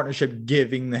only partnership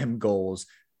giving them goals.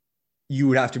 You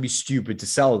would have to be stupid to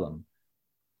sell them.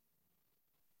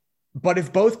 But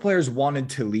if both players wanted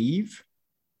to leave,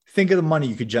 think of the money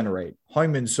you could generate.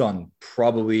 Heung-min Son,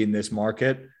 probably in this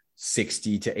market,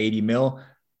 60 to 80 mil.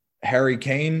 Harry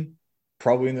Kane,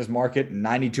 probably in this market,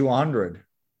 90 to 100.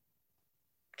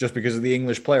 Just because of the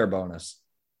English player bonus,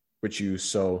 which you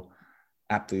so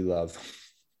aptly love.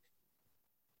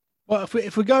 Well,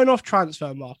 if we're going off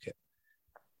transfer market,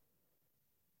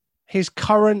 his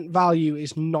current value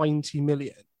is 90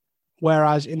 million,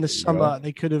 whereas in the summer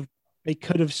they could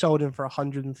have sold him for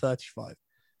 135.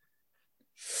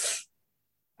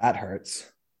 That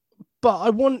hurts. But I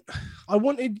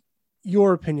wanted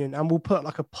your opinion, and we'll put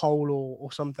like a poll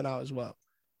or something out as well.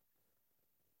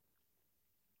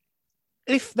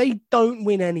 If they don't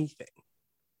win anything,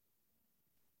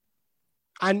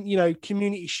 and, you know,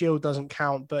 Community Shield doesn't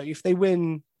count, but if they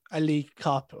win a League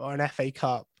Cup or an FA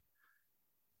Cup,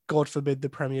 God forbid the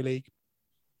Premier League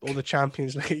or the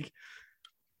Champions League.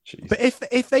 Jeez. But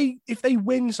if they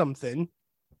win something,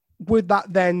 would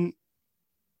that then,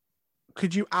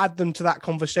 could you add them to that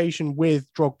conversation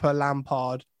with Drogba,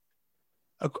 Lampard?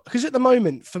 Because at the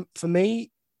moment, for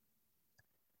me,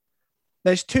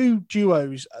 there's two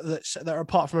duos that are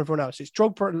apart from everyone else. It's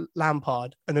Drogba,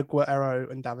 Lampard, and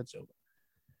Aguero and David Silva.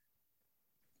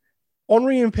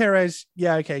 Henry and Perez,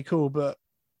 yeah, okay, cool, but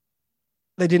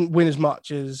they didn't win as much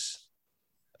as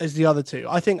the other two.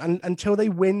 I think until they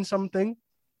win something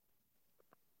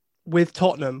with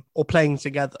Tottenham or playing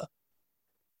together,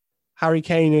 Harry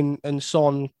Kane and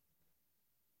Son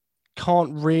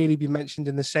can't really be mentioned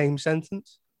in the same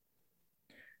sentence.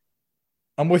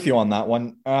 I'm with you on that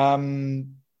one.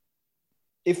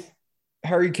 If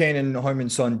Harry Kane and Heung-min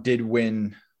Son did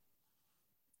win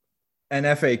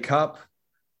an FA Cup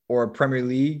or a Premier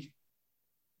League,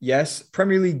 yes.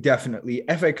 Premier League, definitely.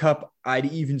 FA Cup, I'd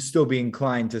even still be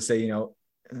inclined to say, you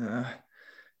know,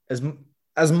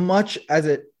 as much as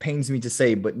it pains me to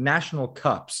say, but national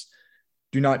cups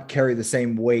do not carry the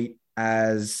same weight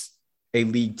as a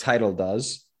league title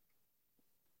does.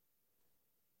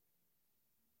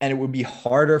 And it would be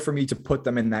harder for me to put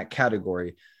them in that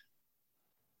category.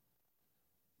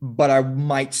 But I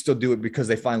might still do it because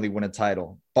they finally win a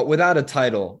title. But without a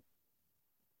title,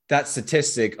 that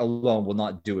statistic alone will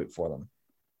not do it for them.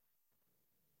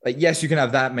 Like, yes, you can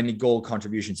have that many goal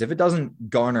contributions. If it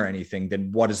doesn't garner anything,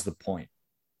 then what is the point?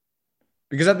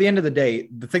 Because at the end of the day,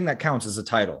 the thing that counts is a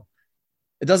title.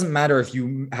 It doesn't matter if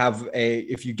you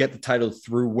get the title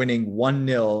through winning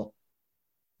 1-0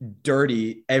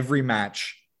 dirty every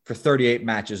match for 38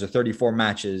 matches or 34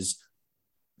 matches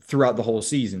throughout the whole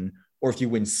season, or if you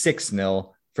win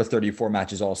 6-0 for 34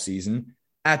 matches all season.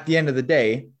 At the end of the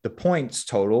day, the points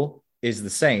total is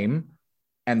the same,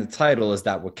 and the title is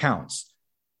that what counts.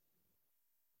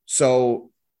 So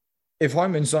if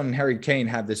Heung-min Son and Harry Kane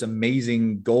have this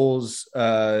amazing goals,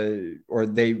 or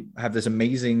they have this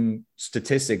amazing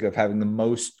statistic of having the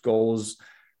most goals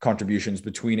contributions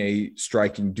between a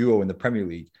striking duo in the Premier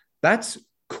League, that's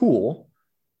cool.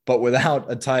 But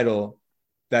without a title,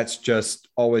 that's just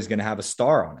always going to have a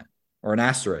star on it, or an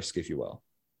asterisk, if you will.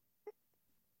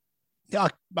 Yeah,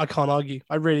 I can't argue.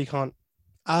 I really can't.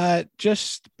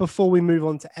 Just before we move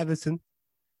on to Everton,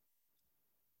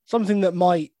 something that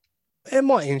might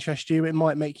interest you. It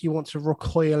might make you want to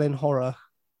recoil in horror.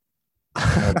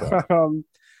 According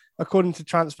to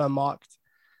Transfermarkt,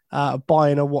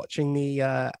 Bayern are watching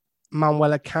the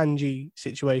Manuel Akanji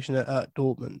situation at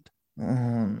Dortmund.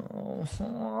 No.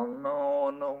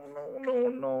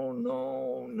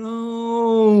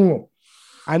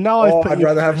 And now I'd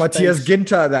rather have Matthias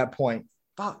Ginter at that point.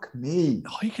 Fuck me.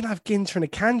 Oh, you can have Ginter and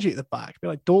Akanji at the back. Be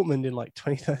like Dortmund in like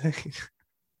 2013.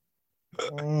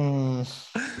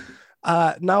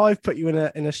 Now I've put you in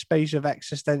a space of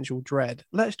existential dread.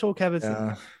 Let's talk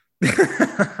Everton.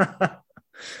 Yeah.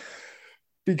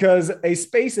 Because a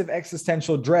space of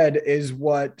existential dread is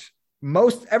what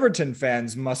most Everton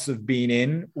fans must have been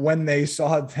in when they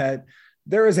saw that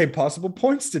there is a possible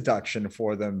points deduction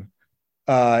for them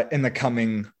in the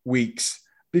coming weeks,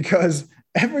 because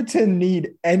Everton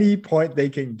need any point they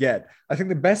can get. I think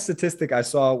the best statistic I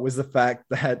saw was the fact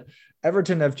that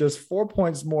Everton have just 4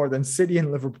 points more than City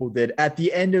and Liverpool did at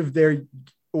the end of their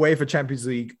UEFA Champions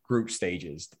League group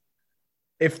stages.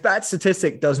 If that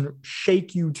statistic doesn't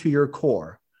shake you to your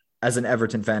core as an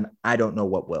Everton fan, I don't know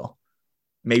what will.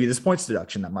 Maybe this points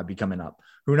deduction that might be coming up.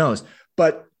 Who knows?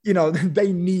 But,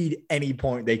 they need any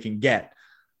point they can get.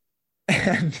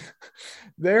 And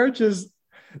they're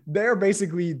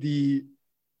basically the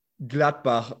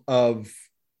Gladbach of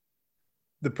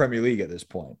the Premier League at this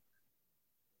point.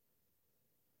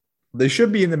 They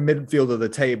should be in the midfield of the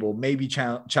table, maybe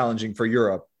challenging for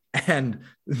Europe, and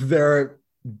they're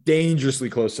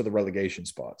dangerously close to the relegation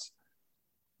spots.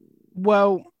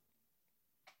 Well,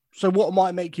 so what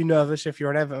might make you nervous if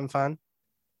you're an Everton fan?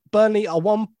 Burnley are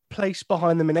one place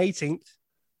behind them in 18th,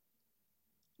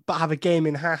 but have a game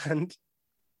in hand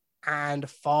and a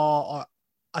far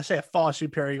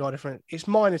superior goal difference. It's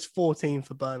minus 14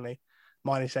 for Burnley,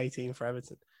 minus 18 for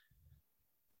Everton.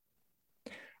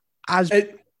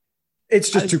 It's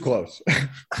just too close.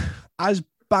 As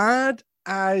bad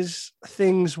as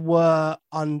things were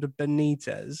under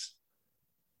Benitez,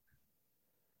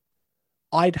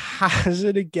 I'd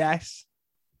hazard a guess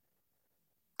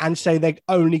and say they're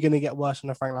only going to get worse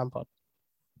under Frank Lampard.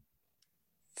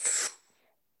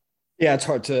 Yeah, it's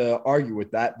hard to argue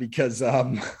with that because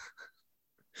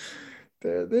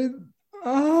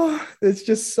it's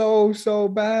just so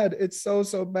bad. It's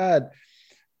so bad.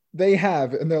 They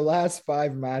have, in their last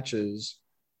 5 matches,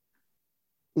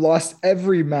 lost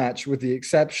every match with the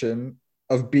exception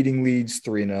of beating Leeds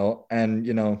 3-0.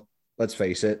 And, let's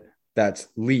face it, that's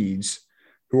Leeds,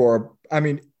 who are,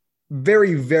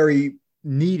 very, very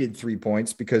needed 3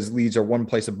 points because Leeds are one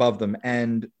place above them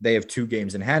and they have 2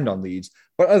 games in hand on Leeds.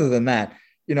 But other than that,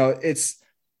 it's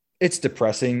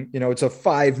depressing. It's a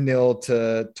 5-0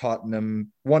 to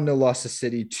Tottenham, 1-0 loss to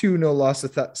City, 2-0 loss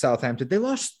to Southampton. They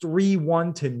lost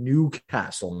 3-1 to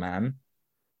Newcastle, man.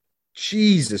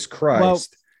 Jesus Christ. Well,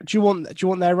 do you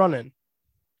want their running?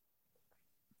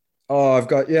 Oh,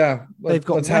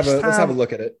 let's have a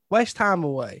look at it. West Ham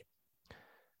away,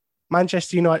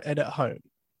 Manchester United at home,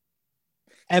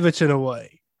 Everton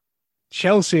away,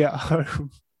 Chelsea at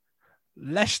home,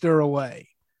 Leicester away,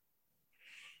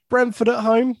 Brentford at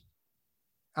home,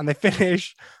 and they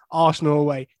finish Arsenal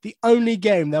away. The only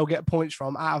game they'll get points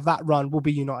from out of that run will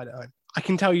be United at home. I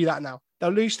can tell you that now. They'll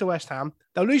lose to West Ham.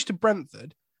 They'll lose to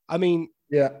Brentford.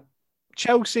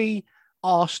 Chelsea,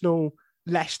 Arsenal,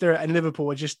 Leicester, and Liverpool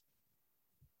are just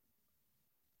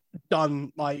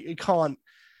done. You can't.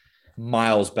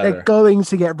 Miles better. They're going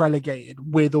to get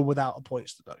relegated with or without a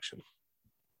points deduction.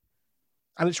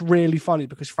 And it's really funny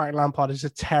because Frank Lampard is a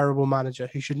terrible manager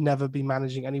who should never be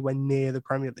managing anywhere near the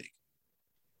Premier League.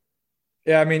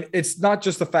 Yeah, it's not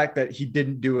just the fact that he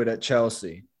didn't do it at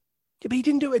Chelsea. Yeah, but he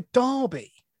didn't do it at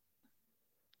Derby.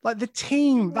 The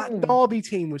team, that Derby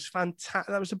team was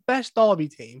fantastic. That was the best Derby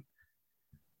team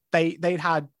they'd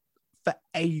had for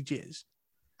ages.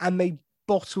 And they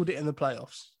bottled it in the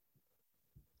playoffs.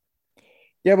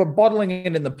 Yeah, but bottling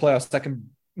it in the playoffs, that can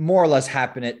more or less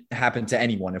happen to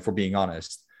anyone, if we're being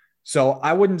honest. So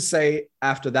I wouldn't say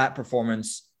after that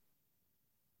performance,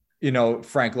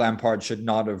 Frank Lampard should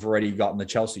not have already gotten the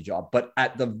Chelsea job. But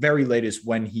at the very latest,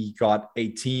 when he got a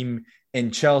team in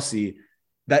Chelsea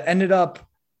that ended up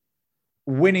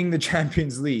winning the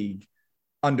Champions League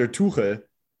under Tuchel,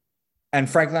 and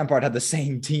Frank Lampard had the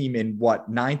same team in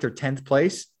 9th or 10th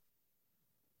place,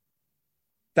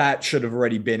 that should have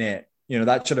already been it.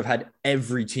 That should have had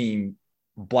every team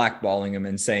blackballing him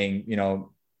and saying,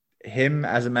 him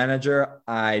as a manager,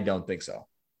 I don't think so.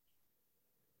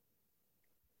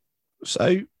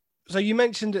 So you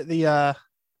mentioned at the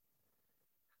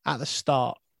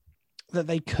start that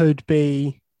they could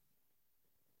be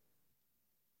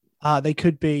they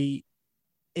could be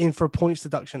in for a points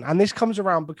deduction. And this comes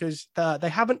around because they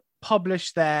haven't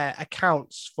published their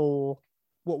accounts for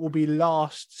what will be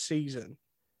last season,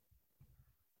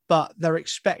 but they're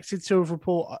expected to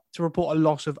report a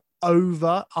loss of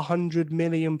over £100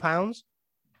 million.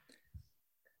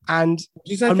 And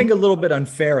which is, I think, a little bit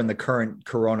unfair in the current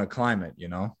Corona climate,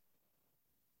 Yeah,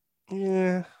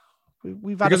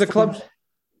 we've had because a club.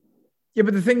 Yeah,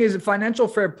 but the thing is, financial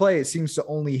fair play, it seems to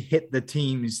only hit the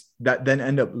teams that then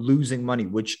end up losing money,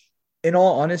 which, in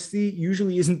all honesty,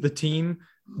 usually isn't the team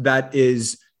that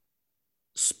is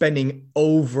spending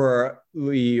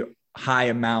overly high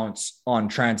amounts on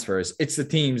transfers. It's the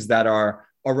teams that are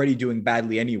already doing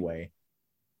badly anyway,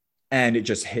 and it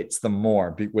just hits them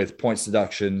more with points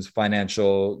deductions,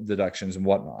 financial deductions, and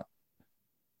whatnot.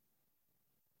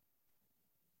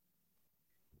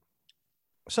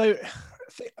 So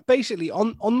basically,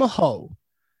 on the whole,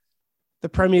 the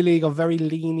Premier League are very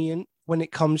lenient when it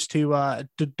comes to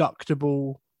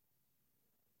deductible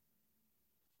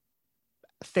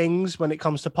things, when it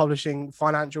comes to publishing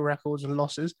financial records and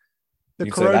losses. The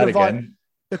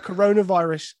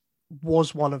coronavirus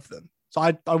was one of them. So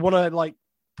I want to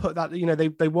put that,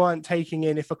 they weren't taking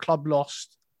in if a club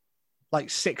lost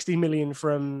 60 million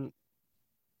from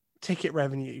ticket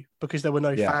revenue because there were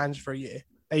no fans for a year.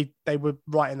 They were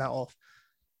writing that off.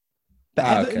 But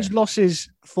Everton's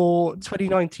losses for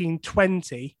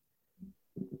 2019-20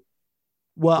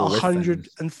 were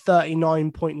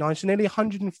 139.9, so nearly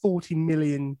 140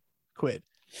 million quid.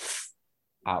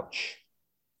 Ouch.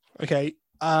 Okay.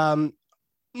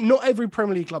 Not every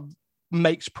Premier League club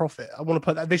makes profit. I want to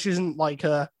put that. This isn't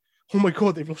oh my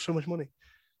God, they've lost so much money.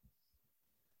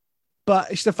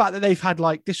 But it's the fact that they've had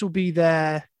this will be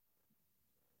their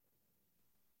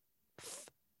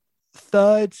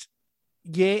third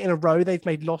year in a row they've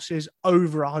made losses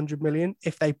over 100 million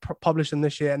if they publish them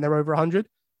this year and they're over 100.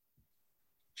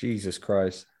 Jesus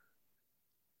Christ.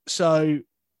 So,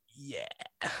 yeah.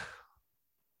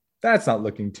 That's not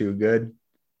looking too good.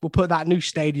 We'll put that new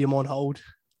stadium on hold.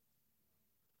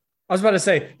 I was about to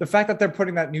say, the fact that they're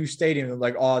putting that new stadium,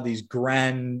 these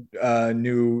grand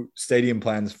new stadium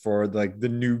plans for the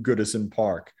new Goodison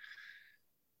Park.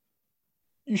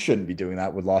 You shouldn't be doing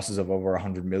that with losses of over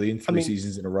 100 million three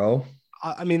seasons in a row.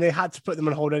 I mean, they had to put them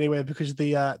on hold anyway because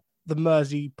the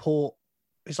Mersey port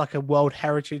is a World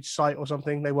Heritage site or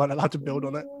something. They weren't allowed to build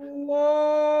on it.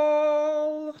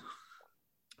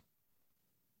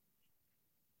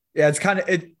 Yeah, it's kind of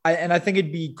it. And I think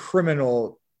it'd be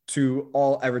criminal to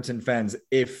all Everton fans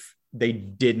if they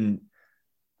didn't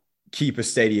keep a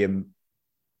stadium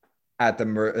at the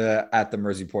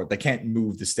Mersey port. They can't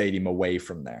move the stadium away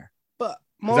from there. But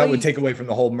that would take away from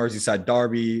the whole Merseyside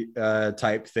derby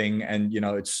type thing. And,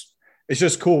 it's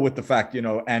just cool with the fact,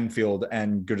 Anfield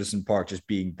and Goodison Park just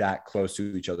being that close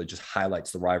to each other just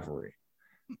highlights the rivalry.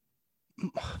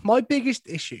 My biggest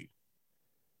issue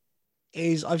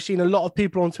is I've seen a lot of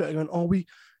people on Twitter going,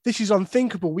 this is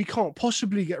unthinkable. We can't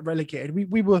possibly get relegated.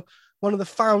 We were one of the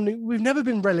founding. We've never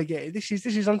been relegated. This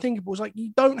is unthinkable. It's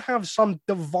you don't have some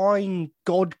divine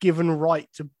God-given right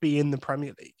to be in the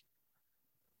Premier League.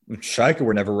 Schalke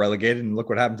were never relegated, and look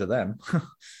what happened to them.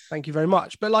 Thank you very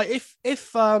much. But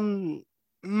if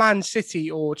Man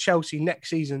City or Chelsea next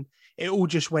season, it all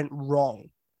just went wrong.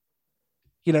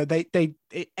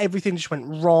 Everything just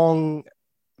went wrong.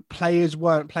 Players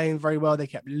weren't playing very well. They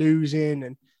kept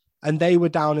losing, and they were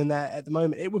down in there at the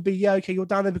moment. It would be, okay, you're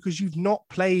down there because you've not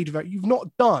you've not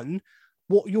done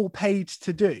what you're paid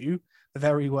to do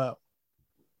very well.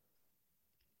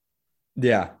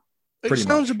 Yeah. It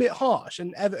sounds a bit harsh,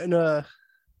 and Everton they're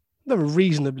a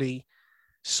reasonably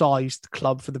sized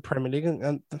club for the Premier League,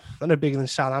 and they're no bigger than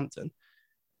Southampton.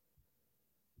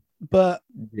 But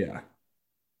yeah,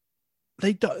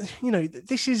 they don't.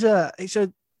 This is it's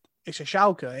a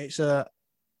Schalke. It's a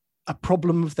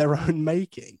problem of their own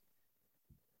making.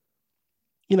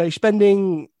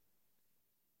 Spending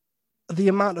the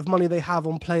amount of money they have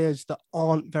on players that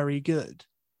aren't very good.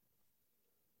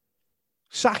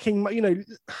 Sacking,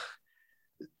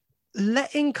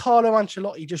 letting Carlo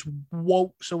Ancelotti just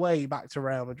waltz away back to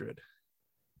Real Madrid.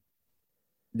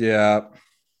 Yeah.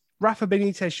 Rafa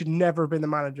Benitez should never have been the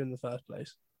manager in the first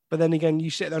place. But then again, you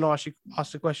sit there and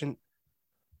ask the question,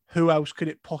 who else could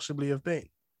it possibly have been?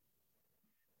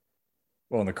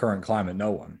 Well, in the current climate,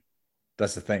 no one.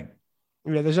 That's the thing.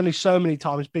 There's only so many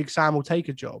times Big Sam will take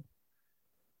a job.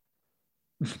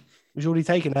 He's already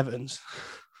taken Everton's.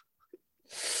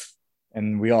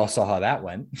 And we all saw how that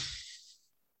went.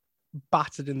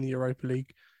 Battered in the Europa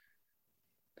League.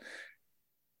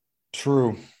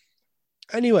 True.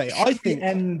 Anyway, I think...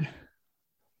 And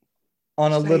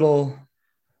on a little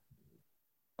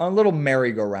a little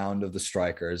merry-go-round of the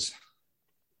strikers.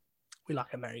 We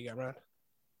like a merry-go-round.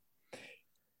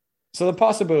 So the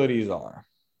possibilities are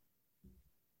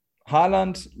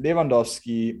Haaland,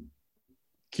 Lewandowski,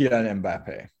 Kylian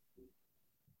Mbappe.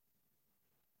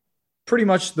 Pretty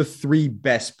much the three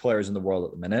best players in the world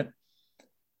at the minute.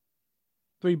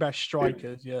 Three best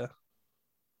strikers, yeah.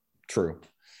 True.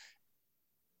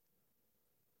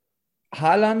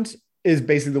 Haaland is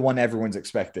basically the one everyone's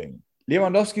expecting.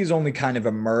 Lewandowski has only kind of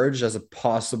emerged as a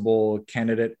possible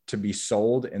candidate to be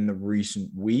sold in the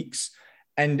recent weeks.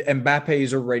 And Mbappe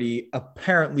is already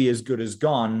apparently as good as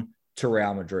gone to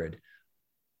Real Madrid.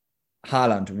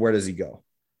 Haaland, where does he go?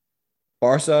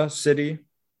 Barca, City?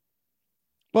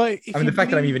 Well, the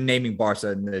fact that I'm even naming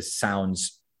Barca in this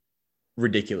sounds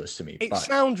ridiculous to me. It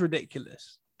sounds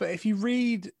ridiculous. But if you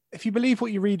believe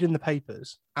what you read in the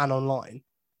papers and online,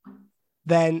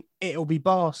 then it'll be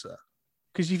Barca.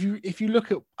 Because if you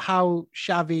look at how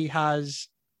Xavi has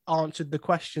answered the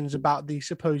questions about the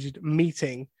supposed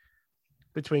meeting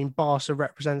between Barca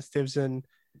representatives and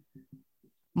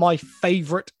my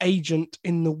favorite agent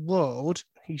in the world,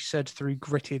 he said through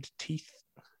gritted teeth,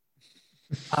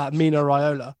 Mino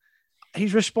Raiola,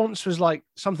 his response was like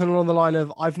something along the line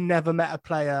of, I've never met a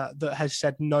player that has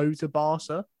said no to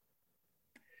Barca.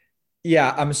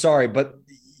 Yeah, I'm sorry, but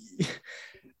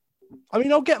I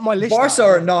mean, I'll get my list. Barca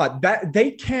or not, that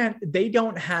they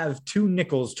don't have two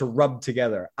nickels to rub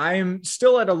together. I am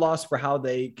still at a loss for how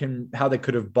they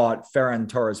could have bought Ferran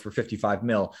Torres for 55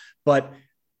 mil, but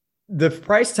the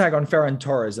price tag on Ferran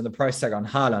Torres and the price tag on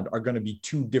Haaland are going to be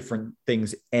two different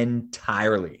things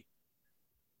entirely.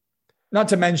 Not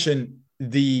to mention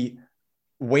the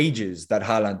wages that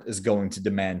Haaland is going to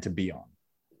demand to be on.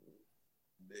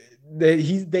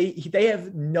 They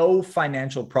have no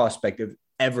financial prospect of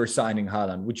ever signing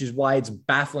Haaland, which is why it's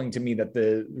baffling to me that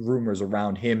the rumors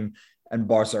around him and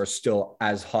Barca are still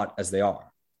as hot as they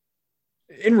are.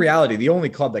 In reality, the only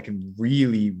club that can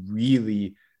really,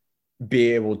 really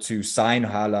be able to sign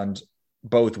Haaland,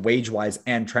 both wage-wise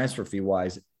and transfer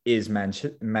fee-wise, is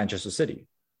Manchester City.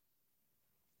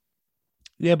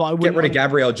 Yeah, but I get rid of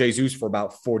Gabriel Jesus for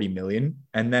about 40 million,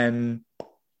 and then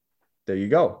there you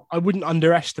go. I wouldn't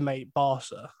underestimate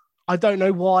Barca. I don't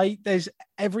know why.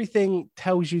 Everything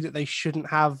tells you that they shouldn't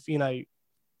have,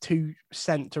 2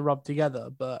 cents to rub together.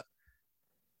 But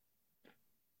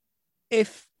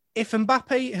if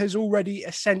Mbappe has already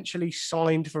essentially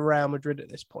signed for Real Madrid at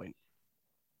this point,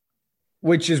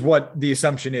 which is what the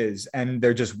assumption is, and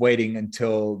they're just waiting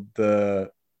until the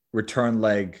return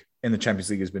leg in the Champions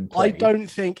League has been played. I don't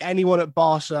think anyone at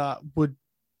Barca would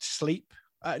sleep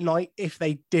at night if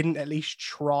they didn't at least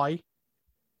try.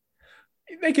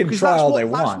 They can try all they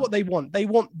want. That's what they want. They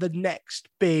want the next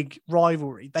big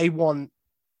rivalry. They want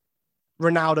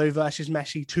Ronaldo versus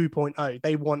Messi 2.0.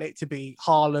 They want it to be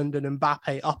Haaland and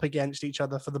Mbappe up against each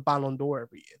other for the Ballon d'Or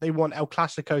every year. They want El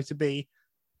Clasico to be,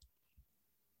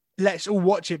 let's all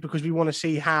watch it because we want to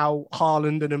see how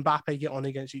Haaland and Mbappe get on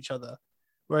against each other.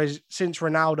 Whereas since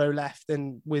Ronaldo left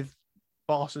and with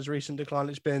Barca's recent decline,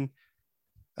 it's been,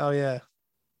 oh yeah,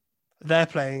 they're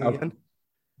playing again.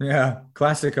 Yeah,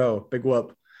 Clasico, big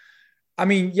whoop. I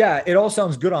mean, yeah, it all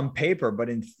sounds good on paper, but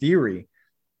in theory,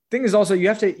 thing is also you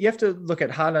have to look at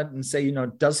Haaland and say,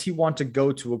 does he want to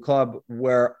go to a club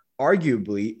where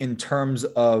arguably in terms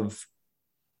of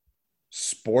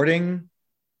sporting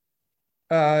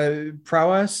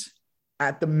prowess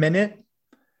at the minute,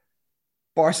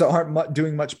 Barca aren't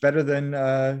doing much better than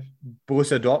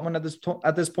Borussia Dortmund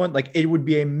at this point. Like, it would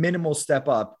be a minimal step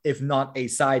up, if not a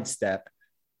sidestep,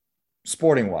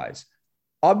 sporting-wise.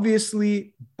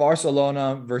 Obviously,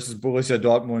 Barcelona versus Borussia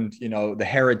Dortmund, the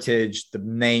heritage, the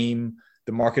name,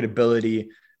 the marketability,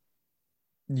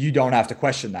 you don't have to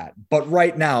question that. But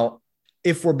right now,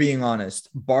 if we're being honest,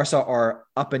 Barca are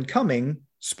up and coming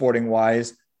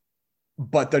sporting-wise,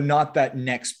 but they're not that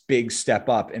next big step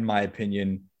up, in my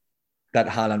opinion, that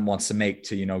Haaland wants to make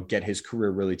to, get his career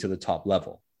really to the top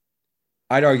level.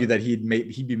 I'd argue that he'd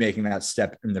be making that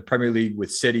step in the Premier League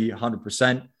with City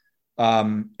 100%.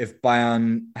 If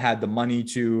Bayern had the money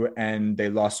to, and they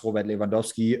lost Robert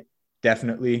Lewandowski,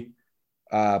 definitely.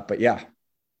 But yeah,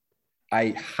 I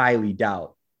highly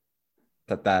doubt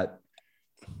that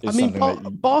is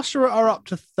Barca are up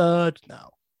to third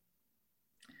now.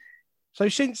 So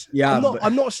since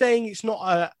I'm not saying it's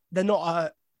not they're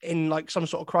not in like some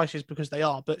sort of crisis, because they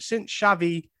are, but since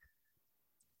Xavi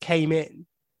came in,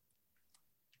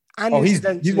 and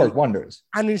he's worked wonders.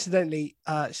 And incidentally,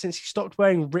 since he stopped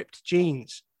wearing ripped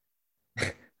jeans,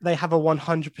 they have a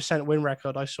 100% win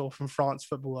record I saw from France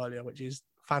Football earlier, which is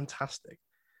fantastic.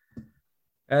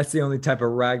 That's the only type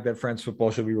of rag that France football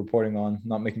should be reporting on,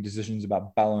 not making decisions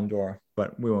about Ballon d'Or,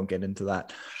 but we won't get into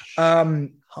that.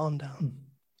 Calm down.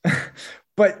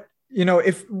 But,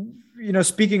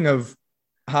 speaking of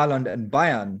Haaland and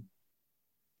Bayern,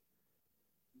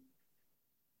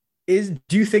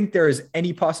 do you think there is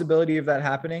any possibility of that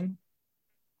happening?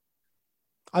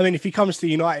 I mean, if he comes to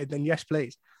United, then yes,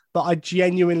 please. But I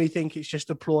genuinely think it's just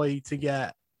a ploy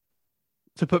to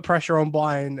put pressure on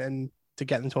Bayern and to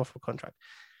get them to offer a contract.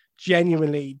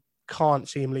 Genuinely can't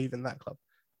see him leaving that club.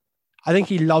 I think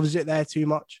he loves it there too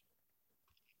much.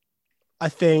 I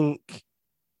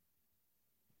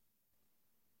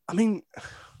mean,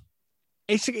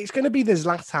 it's going to be the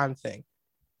Zlatan thing.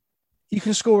 You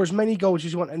can score as many goals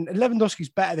as you want, and Lewandowski's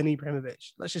better than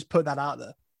Ibrahimovic. Let's just put that out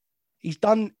there. He's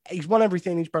won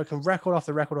everything. He's broken record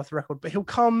after record after record. But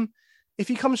if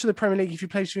he comes to the Premier League, if he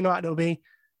plays for United, it'll be,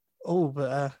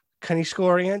 can he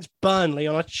score against Burnley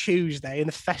on a Tuesday in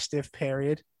the festive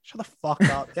period? Shut the fuck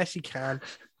up. Yes, he can.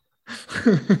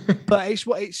 But it's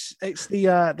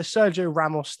the Sergio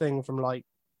Ramos thing from like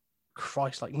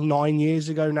 9 years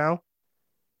ago now.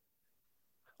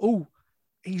 Oh,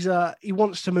 he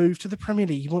wants to move to the Premier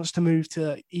League. He wants to move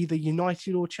to either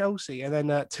United or Chelsea. And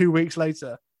then 2 weeks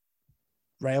later,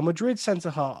 Real Madrid centre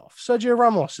half Sergio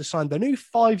Ramos has signed a new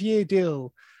 5-year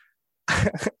deal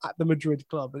at the Madrid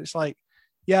club. And it's like,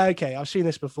 yeah, okay, I've seen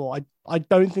this before. I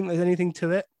don't think there's anything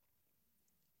to it.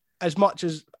 As much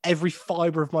as every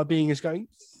fibre of my being is going,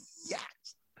 yes,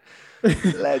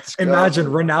 let's go. Imagine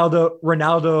Ronaldo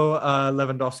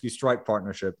Lewandowski strike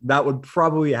partnership. That would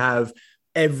probably have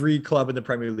every club in the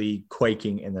Premier League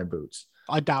quaking in their boots.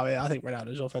 I doubt it. I think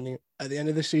Ronaldo's off at the end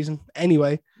of this season.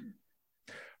 Anyway.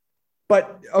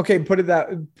 But okay,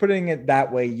 putting it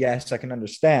that way, yes, I can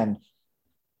understand.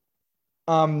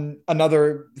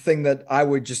 Another thing that I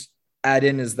would just add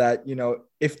in is that,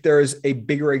 if there is a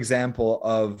bigger example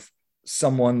of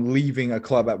someone leaving a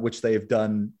club at which they have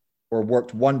done or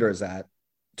worked wonders at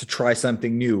to try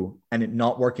something new and it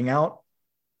not working out,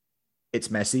 it's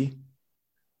Messi.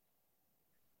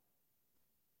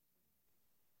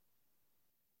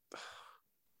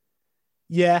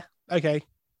 Yeah. Okay.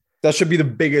 That should be the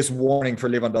biggest warning for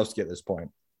Lewandowski at this point,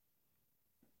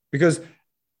 because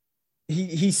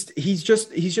he's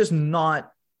just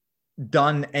not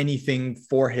done anything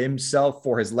for himself,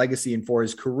 for his legacy, and for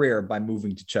his career by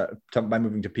moving to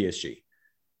PSG.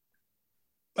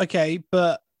 Okay,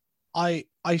 but I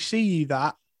see you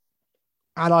that,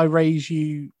 and I raise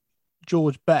you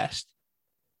George Best,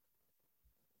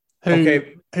 who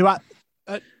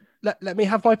let me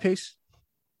have my piece.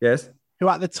 Yes. Who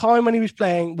at the time when he was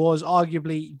playing was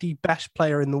arguably the best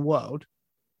player in the world.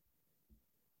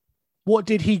 What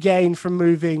did he gain from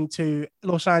moving to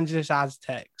Los Angeles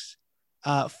Aztecs,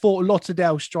 Fort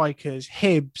Lauderdale Strikers,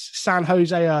 Hibs, San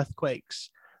Jose Earthquakes,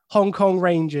 Hong Kong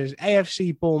Rangers,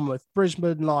 AFC Bournemouth,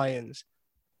 Brisbane Lions?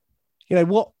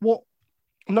 What?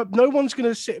 No one's going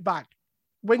to sit back.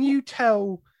 When you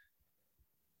tell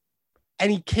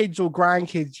any kids or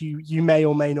grandkids you may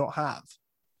or may not have,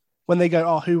 when they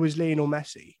go, who was Lionel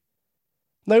Messi?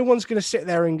 No one's going to sit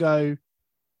there and go,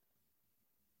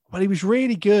 well, he was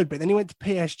really good, but then he went to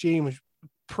PSG and was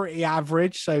pretty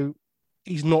average, so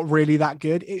he's not really that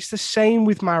good. It's the same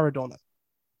with Maradona.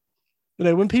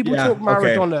 When people talk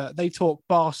Maradona, They talk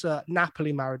Barca,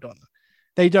 Napoli Maradona.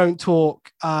 They don't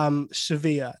talk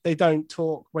Sevilla. They don't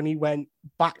talk when he went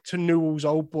back to Newell's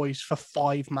Old Boys for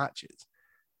 5 matches.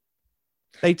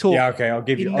 They talk. Yeah, okay, I'll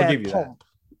give you that.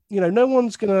 No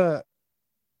one's going to...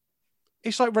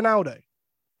 It's like Ronaldo.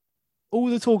 All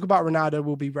the talk about Ronaldo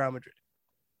will be Real Madrid.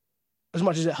 As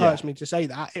much as it hurts me to say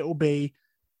that, it will be...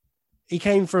 He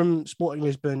came from Sporting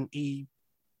Lisbon. He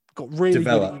got really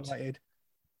good at United.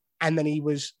 And then he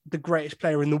was the greatest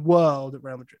player in the world at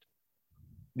Real Madrid.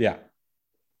 Yeah.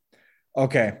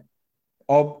 Okay.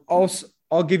 I'll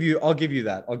give you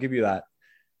that. I'll give you that.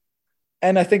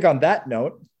 And I think on that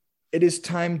note, it is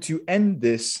time to end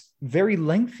this very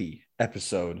lengthy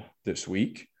episode this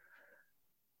week.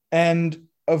 And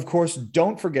of course,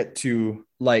 don't forget to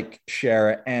like,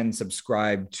 share, and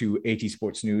subscribe to AT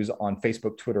Sports News on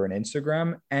Facebook, Twitter, and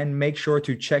Instagram. And make sure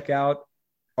to check out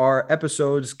our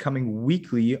episodes coming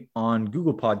weekly on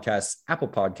Google Podcasts, Apple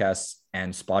Podcasts,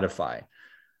 and Spotify.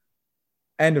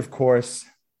 And of course,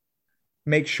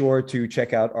 make sure to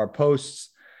check out our posts.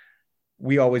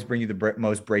 We always bring you the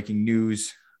most breaking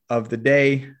news of the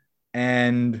day.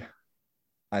 And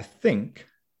I think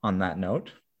on that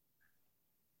note,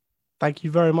 thank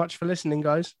you very much for listening,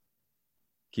 guys.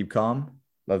 Keep calm.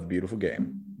 Love the beautiful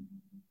game.